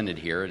represented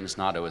here, and it's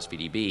not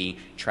OSVDB,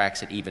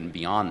 tracks it even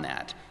beyond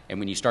that. And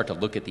when you start to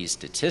look at these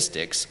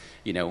statistics,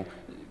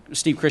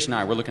 Steve, Chris, and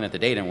I, we're looking at the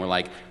data, and we're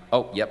like,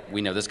 oh, yep,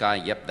 we know this guy,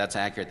 yep, that's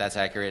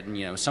accurate.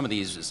 And, some of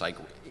these,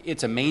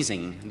 it's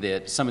amazing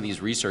that some of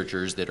these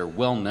researchers that are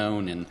well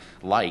known and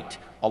liked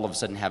all of a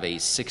sudden have a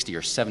 60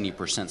 or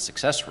 70%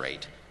 success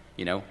rate.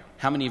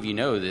 How many of you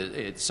know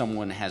that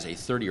someone has a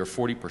 30 or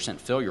 40%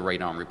 failure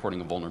rate on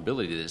reporting a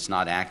vulnerability, that it's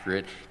not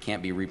accurate,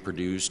 can't be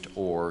reproduced,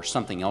 or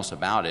something else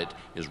about it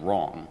is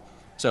wrong?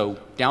 So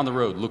down the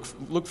road,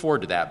 look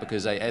forward to that,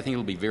 because I think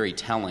it'll be very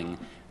telling,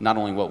 not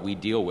only what we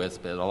deal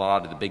with, but a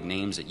lot of the big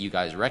names that you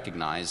guys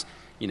recognize.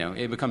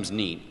 It becomes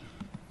neat.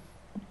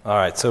 All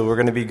right, so we're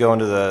going to be going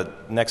to the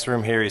next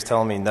room here. He's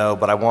telling me no,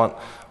 but I want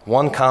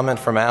one comment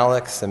from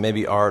Alex and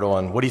maybe Art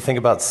on what do you think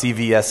about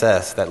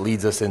CVSS that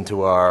leads us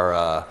into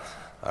our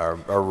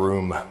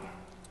room?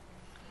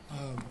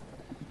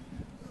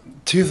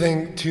 Two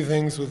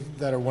things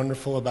that are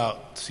wonderful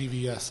about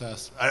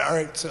CVSS. All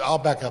right, so I'll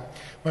back up.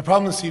 My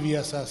problem with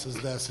CVSS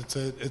is this: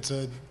 it's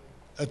a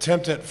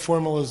attempt at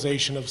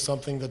formalization of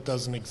something that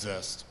doesn't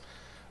exist.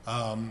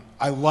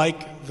 I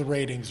like the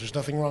ratings. There's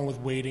nothing wrong with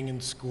weighting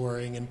and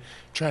scoring and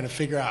trying to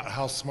figure out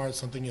how smart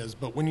something is.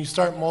 But when you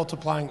start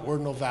multiplying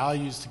ordinal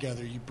values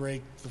together, you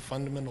break the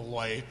fundamental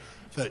way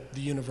that the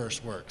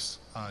universe works.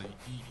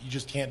 You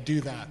just can't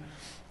do that.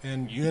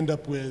 And you end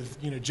up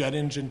with, jet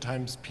engine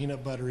times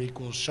peanut butter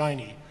equals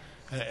shiny.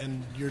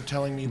 And you're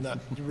telling me that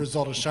the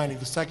result is shiny.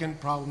 The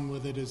second problem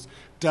with it is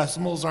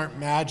decimals aren't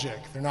magic.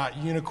 They're not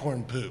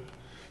unicorn poop.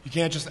 You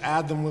can't just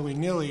add them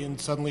willy-nilly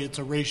and suddenly it's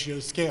a ratio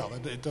scale.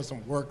 It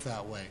doesn't work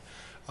that way.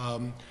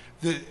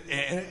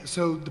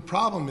 So the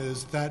problem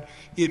is that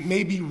it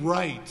may be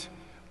right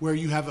where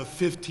you have a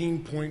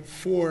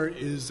 15.4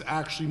 is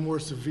actually more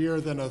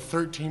severe than a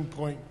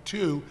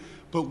 13.2,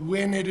 but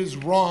when it is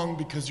wrong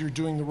because you're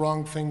doing the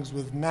wrong things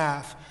with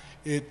math,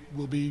 it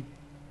will be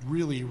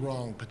really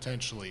wrong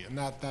potentially, and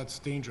that's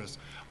dangerous.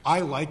 I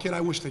like it. I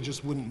wish they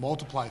just wouldn't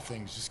multiply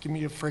things. Just give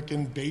me a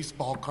frickin'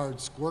 baseball card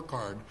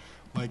scorecard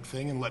like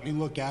thing and let me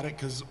look at it,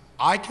 because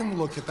I can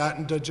look at that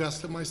and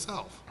digest it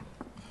myself.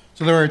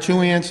 So there are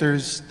two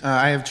answers.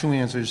 I have two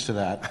answers to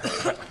that.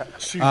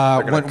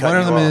 One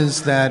of them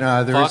is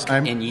that there's.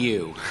 And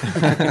you.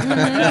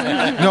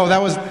 No, that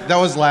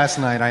was last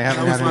night. I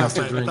haven't had enough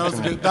to drink. That was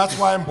good. That's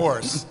why I'm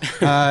hoarse.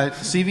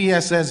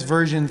 CVSS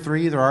version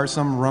 3. There are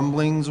some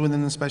rumblings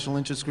within the special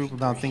interest group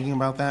about thinking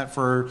about that.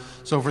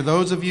 So for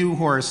those of you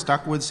who are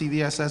stuck with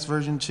CVSS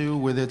version 2,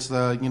 with its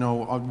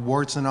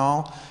warts and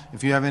all,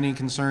 if you have any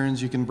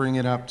concerns, you can bring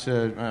it up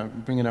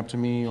to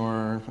me,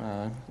 or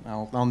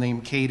I'll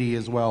name Katie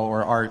as well,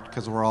 or Art,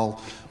 because we're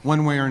all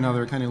one way or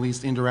another kind of at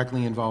least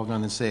indirectly involved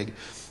on the SIG.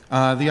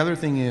 The other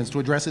thing is to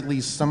address at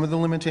least some of the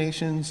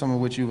limitations, some of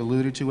which you've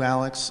alluded to,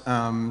 Alex.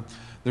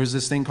 There's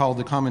this thing called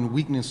the common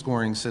weakness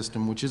scoring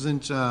system, which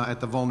isn't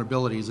at the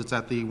vulnerabilities. It's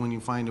at the when you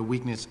find a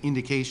weakness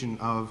indication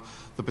of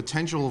the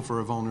potential for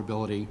a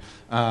vulnerability.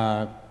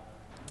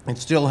 It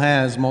still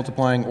has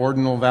multiplying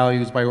ordinal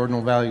values by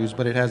ordinal values,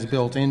 but it has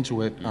built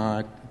into it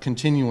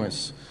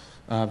continuous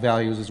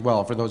values as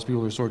well for those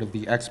people who are sort of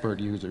the expert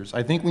users.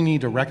 I think we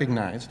need to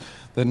recognize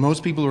that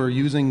most people who are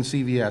using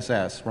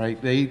CVSS,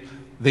 right, they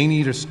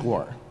need a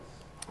score.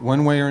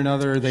 One way or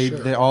another,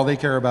 all they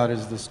care about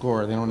is the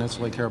score. They don't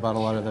necessarily care about a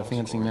lot of the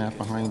fancy math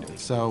behind it.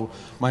 So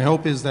my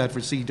hope is that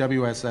for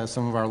CWSS,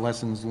 some of our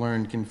lessons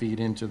learned can feed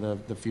into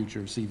the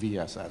future of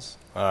CVSS.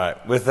 All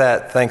right. With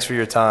that, thanks for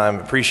your time.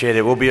 Appreciate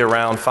it. We'll be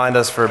around. Find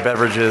us for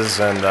beverages,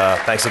 and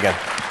thanks again.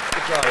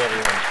 Good job, everyone.